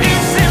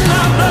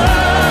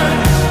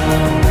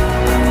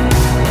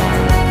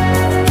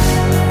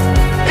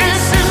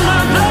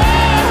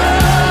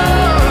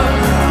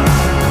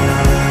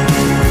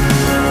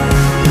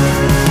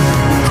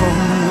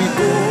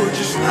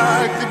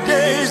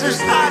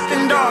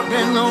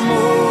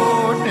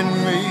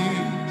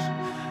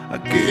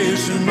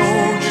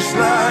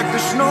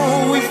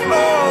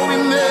 before we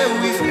met,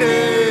 we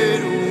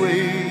fade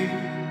away.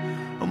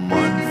 A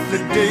month, a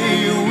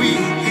day, a week,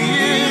 a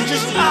year,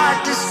 just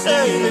like to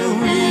say that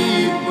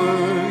we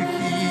were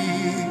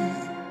here.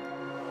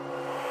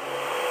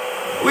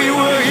 We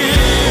were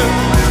here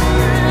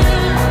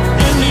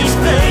in these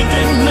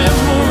fading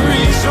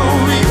memories, so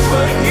we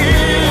were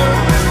here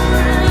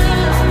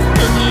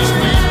in these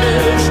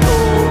sweet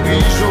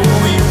stories, so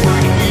we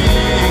were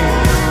here.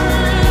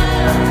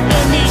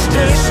 And these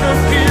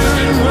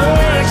disappearing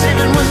words,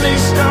 even when they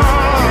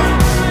start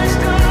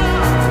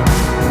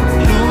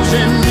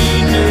losing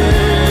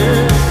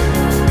meaning.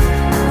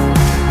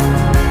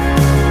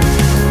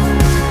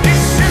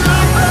 It's in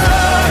our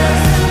blood.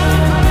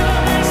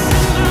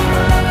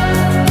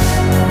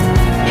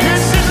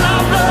 It's in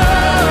our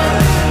blood.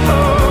 Oh,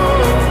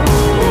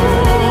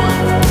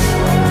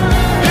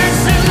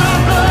 it's in our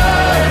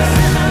blood.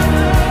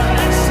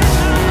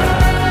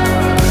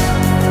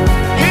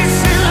 It's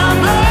in our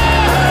blood.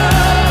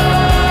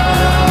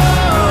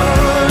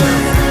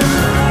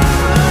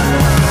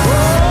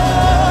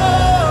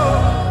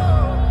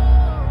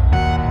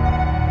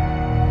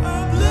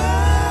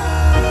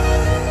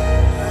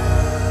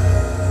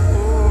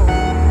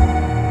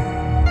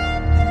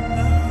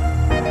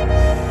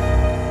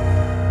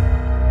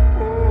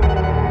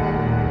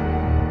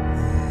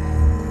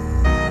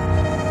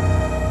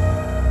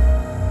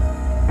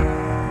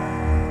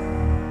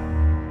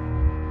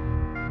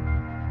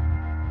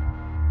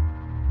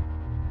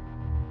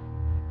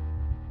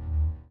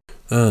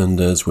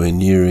 And as we're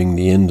nearing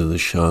the end of the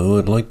show,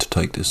 I'd like to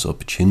take this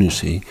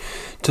opportunity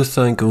to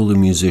thank all the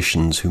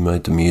musicians who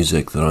made the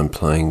music that I'm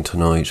playing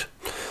tonight,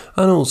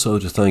 and also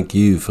to thank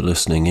you for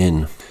listening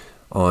in.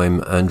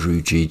 I'm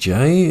Andrew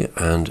GJ,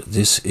 and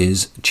this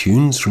is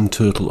Tunes from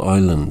Turtle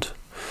Island.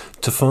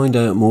 To find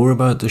out more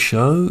about the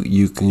show,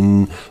 you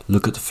can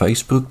look at the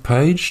Facebook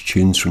page,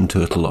 Tunes from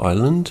Turtle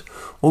Island,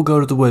 or go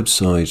to the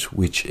website,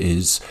 which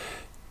is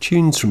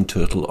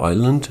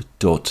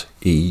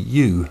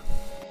tunesfromturtleisland.eu.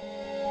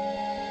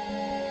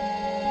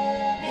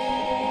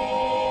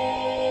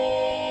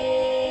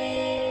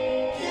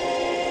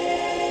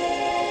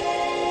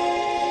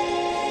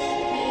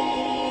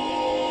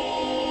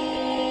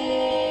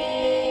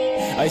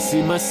 I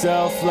see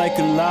myself like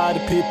a lot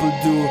of people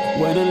do.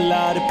 When a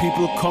lot of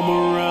people come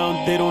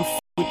around, they don't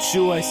with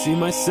you. I see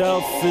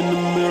myself in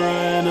the mirror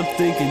and I'm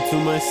thinking to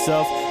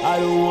myself, I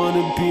don't want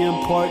to be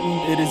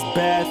important, it is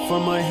bad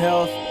for my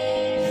health.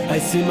 I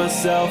see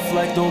myself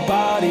like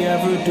nobody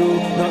ever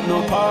do. Not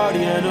no party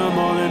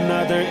animal,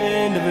 another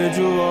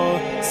individual.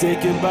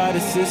 Taken by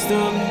the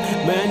system,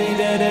 many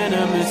dead and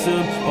I miss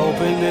them.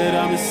 Hoping that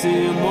I'ma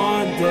see him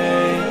one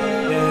day.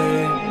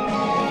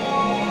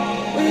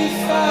 We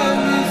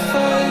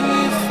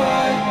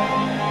fight,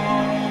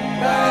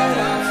 right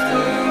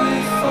after we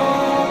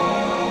fall.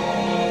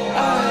 I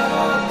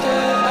hope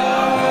that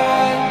I'll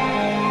ride,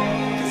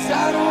 'cause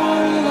I don't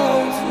wanna go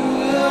too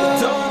long.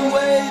 Don't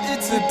wait,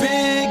 it's a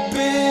big,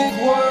 big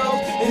world.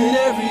 And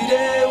every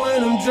day when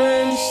I'm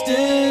drenched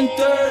in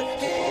dirt,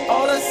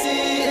 all I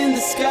see in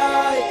the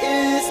sky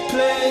is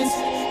planes.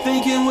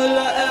 Thinking, will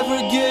I ever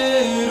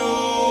get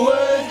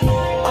away?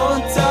 On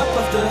top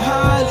of the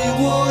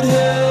Hollywood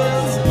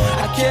hills,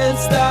 I can't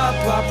stop,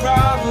 I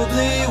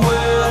probably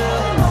will.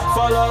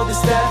 Follow the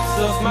steps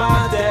of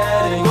my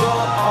dad and go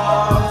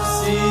off.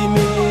 See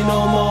me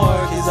no more,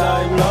 'cause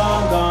I'm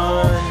long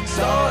gone.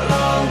 So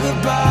long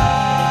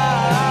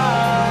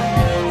goodbye,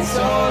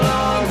 so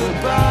long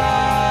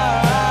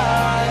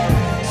goodbye,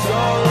 so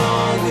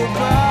long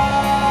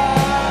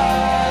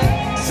goodbye,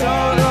 so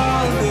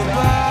long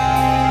goodbye.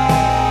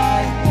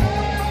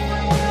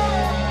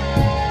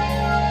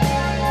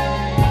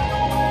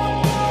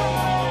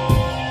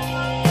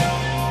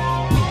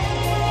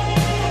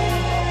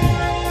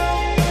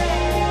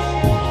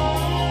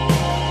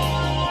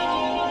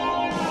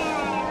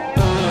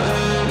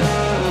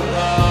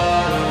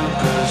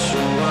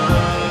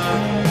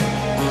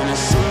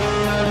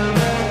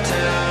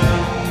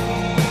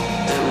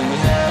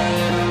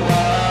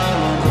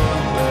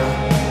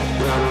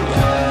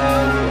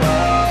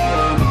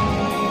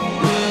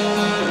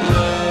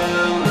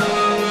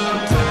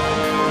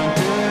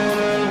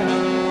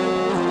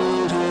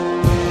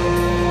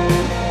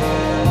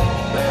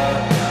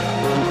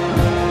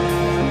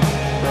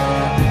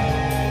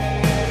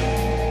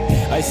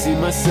 I see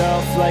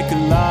myself like a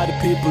lot of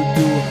people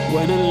do.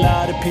 When a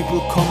lot of people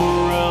come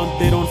around,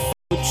 they don't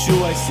with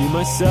you. I see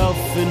myself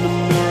in the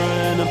mirror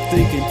and I'm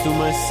thinking to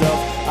myself,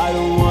 I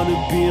don't want to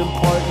be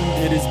important,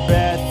 it is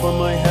bad for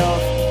my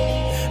health.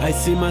 I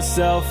see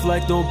myself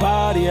like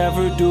nobody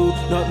ever do.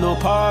 Not no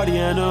party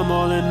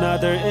animal,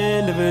 another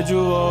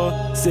individual.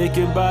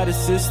 Taken by the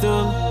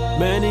system,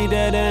 many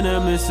dead and I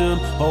miss them.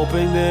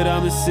 Hoping that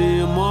I'ma see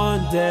him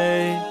one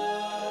day.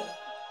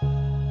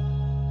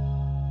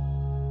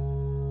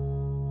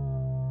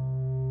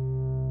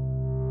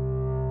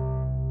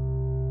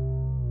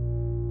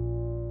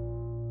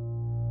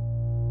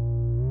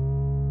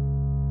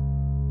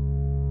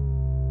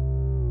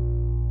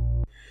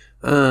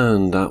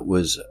 And that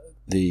was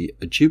the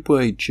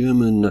Ojibwe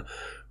German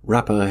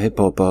rapper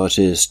hip-hop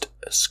artist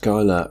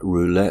Skylar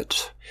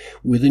Roulette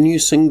with a new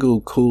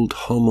single called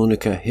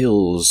Harmonica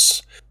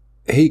Hills.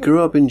 He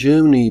grew up in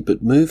Germany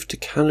but moved to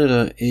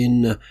Canada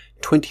in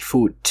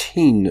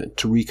 2014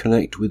 to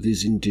reconnect with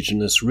his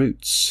indigenous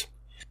roots.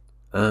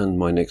 And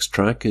my next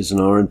track is an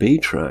R&B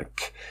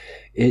track.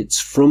 It's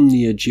from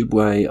the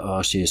Ojibwe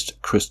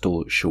artist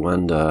Crystal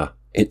Shawanda.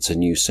 It's a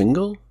new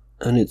single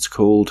and it's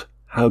called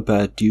How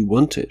Bad Do You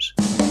Want It?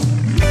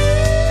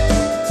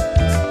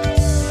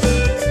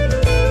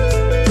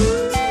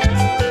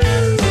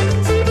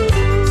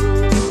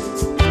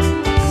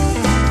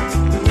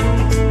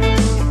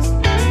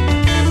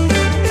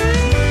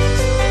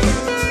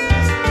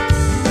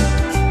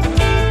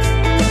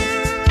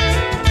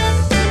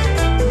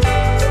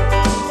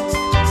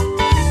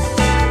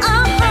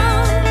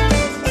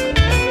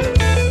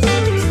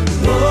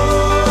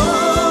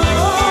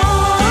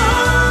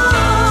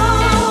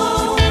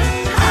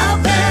 How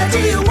bad do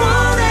you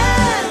want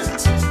it?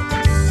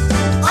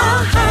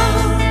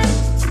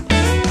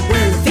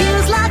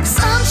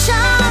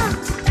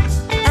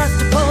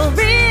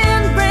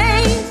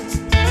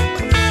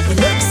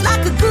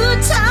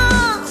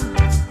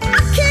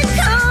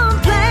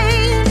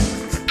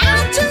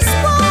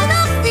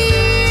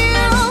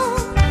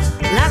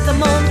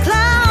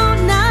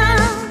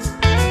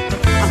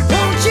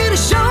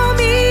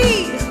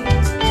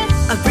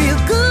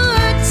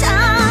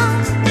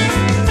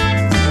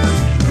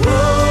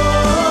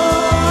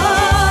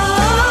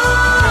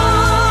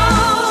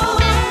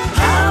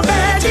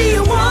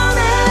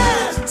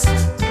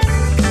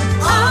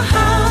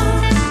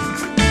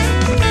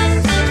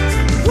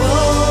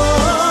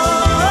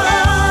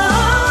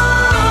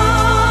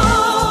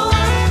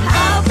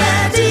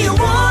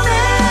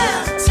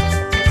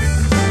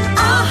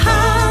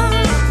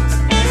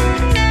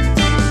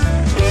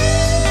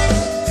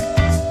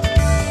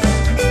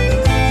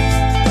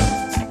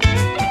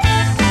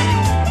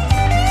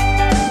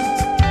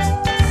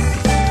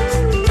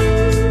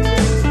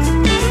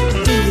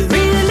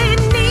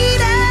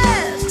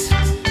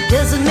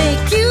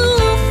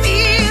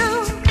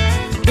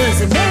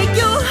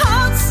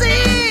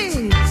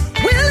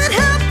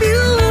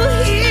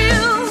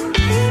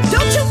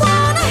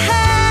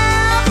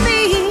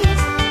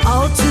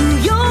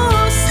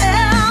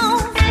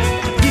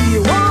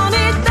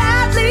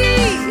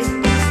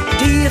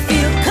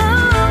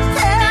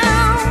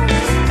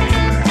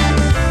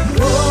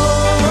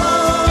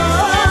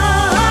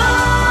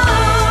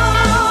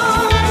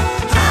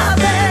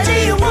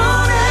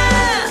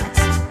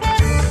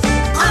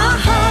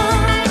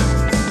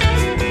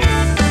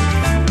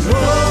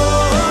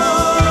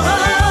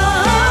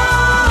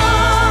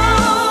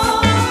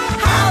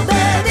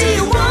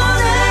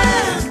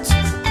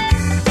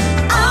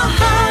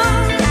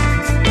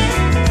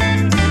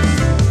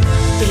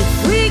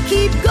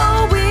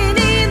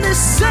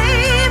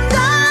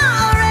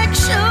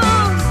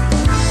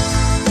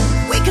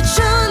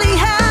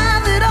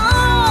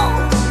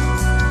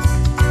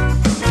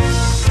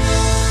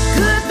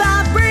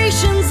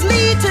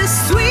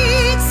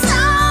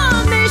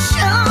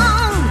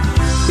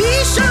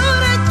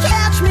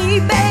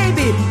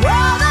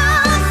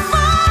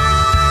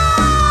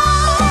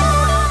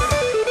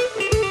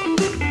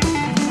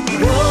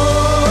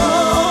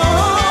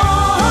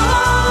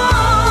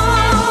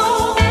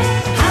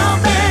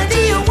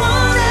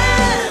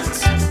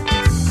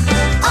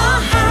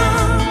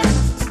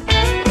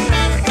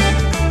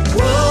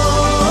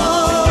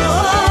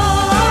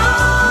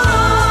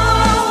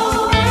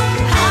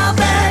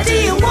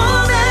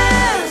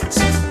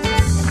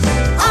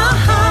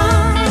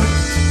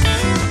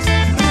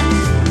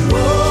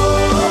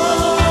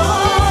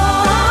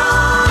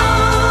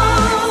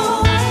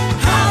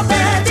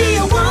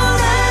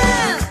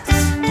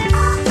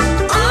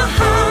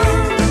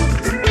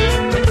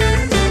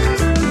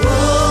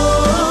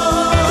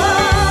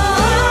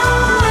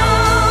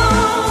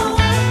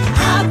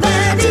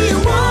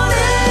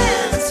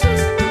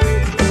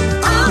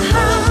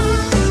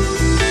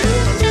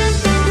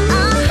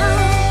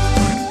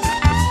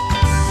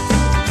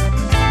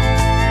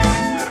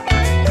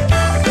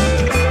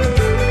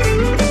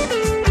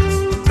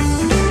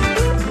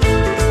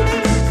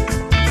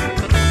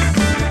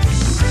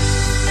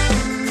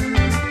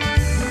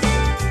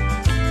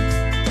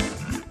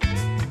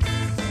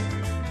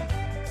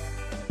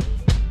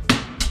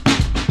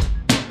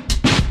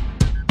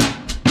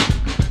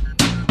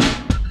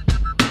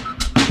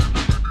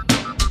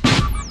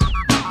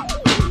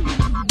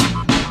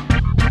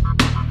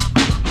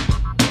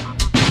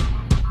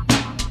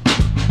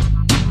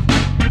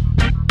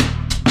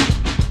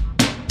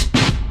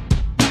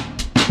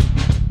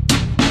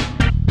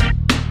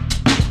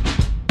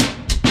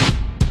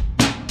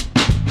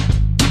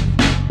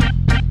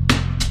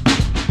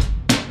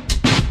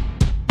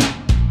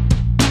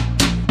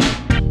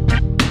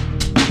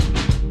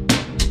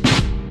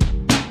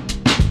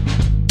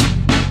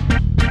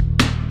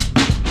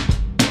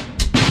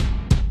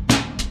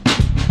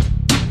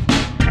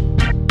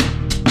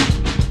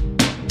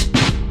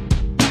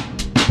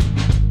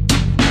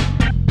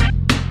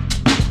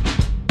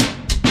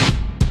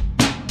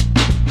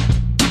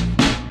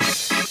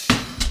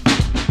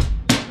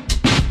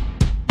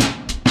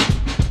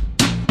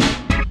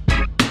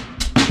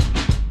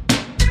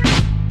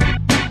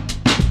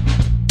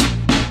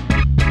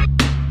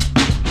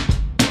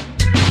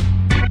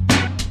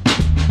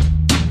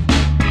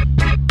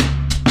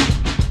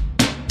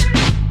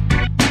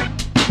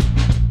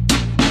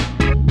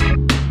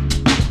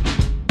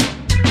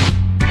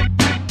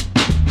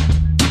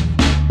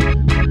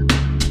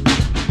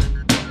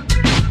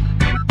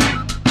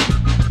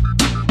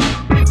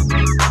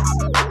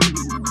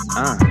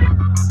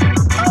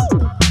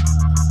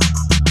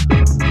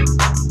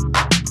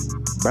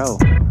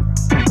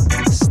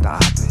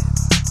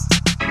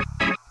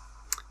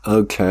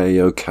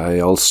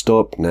 Okay, I'll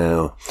stop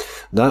now.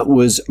 That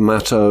was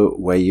Mato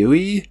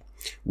Wayui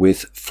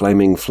with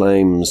Flaming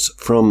Flames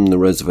from the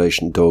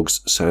Reservation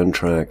Dogs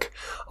soundtrack.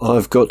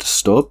 I've got to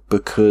stop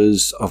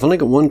because I've only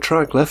got one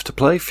track left to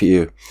play for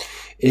you.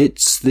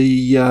 It's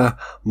the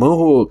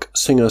Mohawk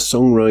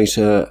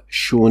singer-songwriter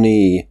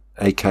Shawnee,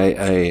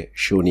 aka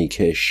Shawnee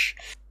Kish.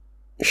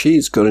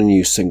 She's got a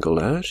new single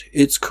out.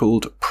 It's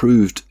called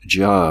Proved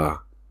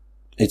Jar.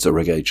 It's a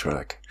reggae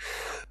track.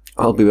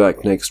 I'll be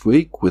back next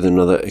week with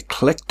another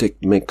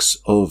eclectic mix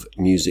of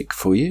music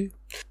for you.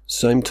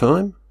 Same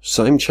time,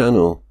 same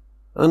channel.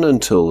 And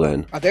until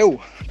then. Adeu,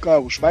 que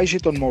us vagi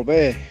tot molt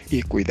bé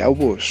i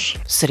cuideu-vos.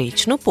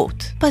 Srečno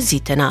pot.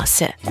 Pazite na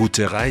se.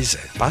 Gute Reise.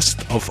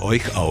 Passt auf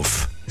euch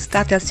auf.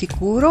 State al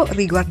sicuro,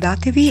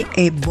 riguardatevi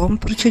e buon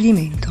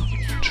procedimento.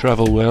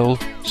 Travel well,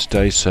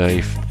 stay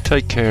safe,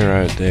 take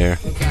care out there.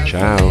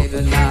 Ciao.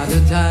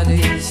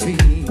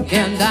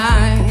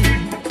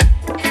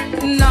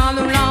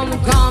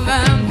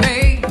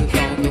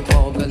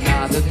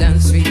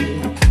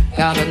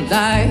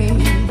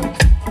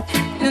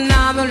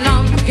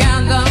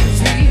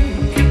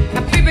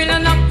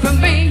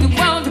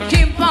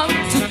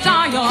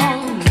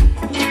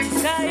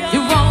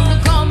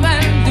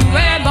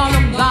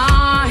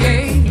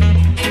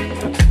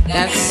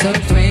 That's a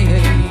thing.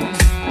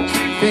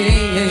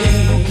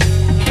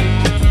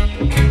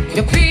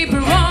 Your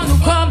people want to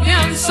come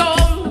and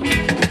soul.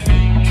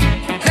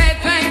 They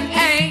think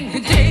ain't the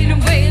day to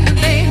wait, the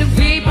day to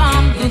keep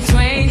on the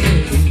train.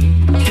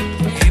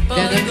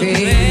 They're the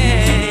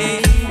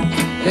king.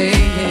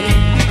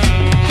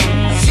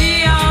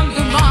 See on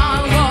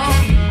tomorrow.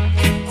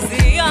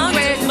 See on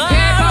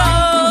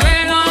tomorrow.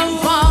 When I'm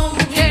home,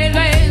 they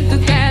lay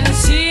together.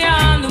 See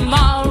on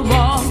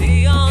tomorrow.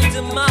 See on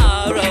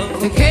tomorrow.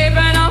 The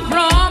keeping up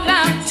from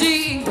that G.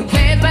 The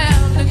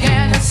keeping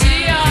together.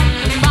 See on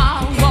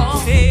tomorrow.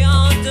 See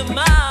on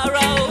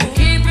tomorrow.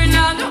 Keeping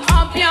on the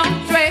up young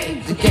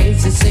trade. The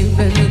gates are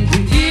sinking and we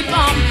keep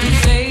on the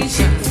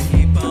station.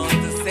 Keep on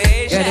the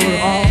station. Get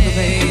it all the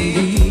way.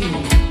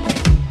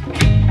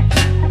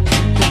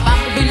 The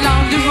back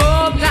belong the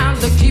road down.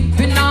 The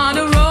keeping on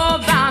the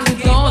road down. The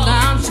go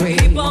down straight.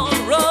 Keep on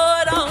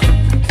road on.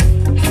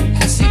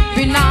 The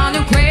sipping on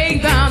the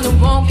quake down. The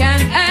walk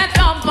and head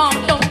up on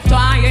the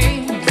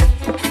trying.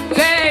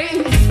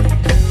 Hey.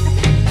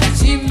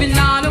 Sipping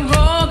on the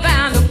road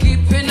down. The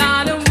keeping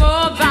on the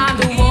road down.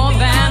 The wall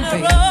down.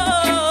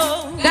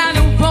 Down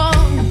the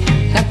road.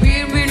 That we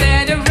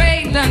let the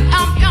rain and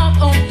up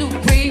out on the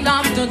green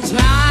of the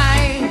try.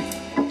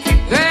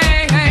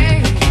 Hey,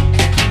 hey.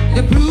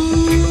 The blue.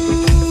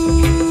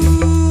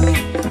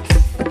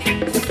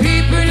 The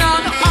people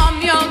on the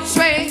your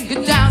train.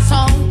 Get down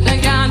song. They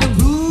got the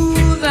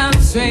blues and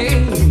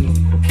swing.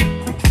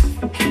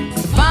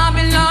 The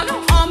Babylon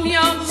on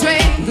your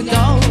train. Get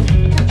down.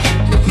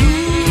 The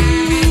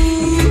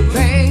blue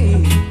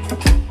train.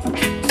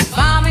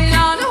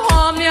 Babylon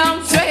on your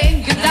train.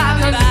 Get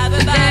down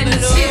and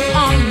sit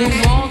on the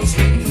wall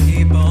train.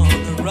 Keep on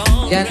the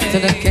road. Get to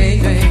the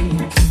cave.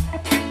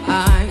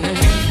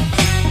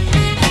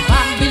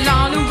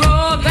 Babylon the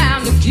road down.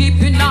 The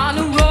keeping on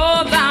the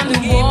road down. The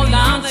wall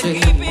down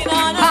train.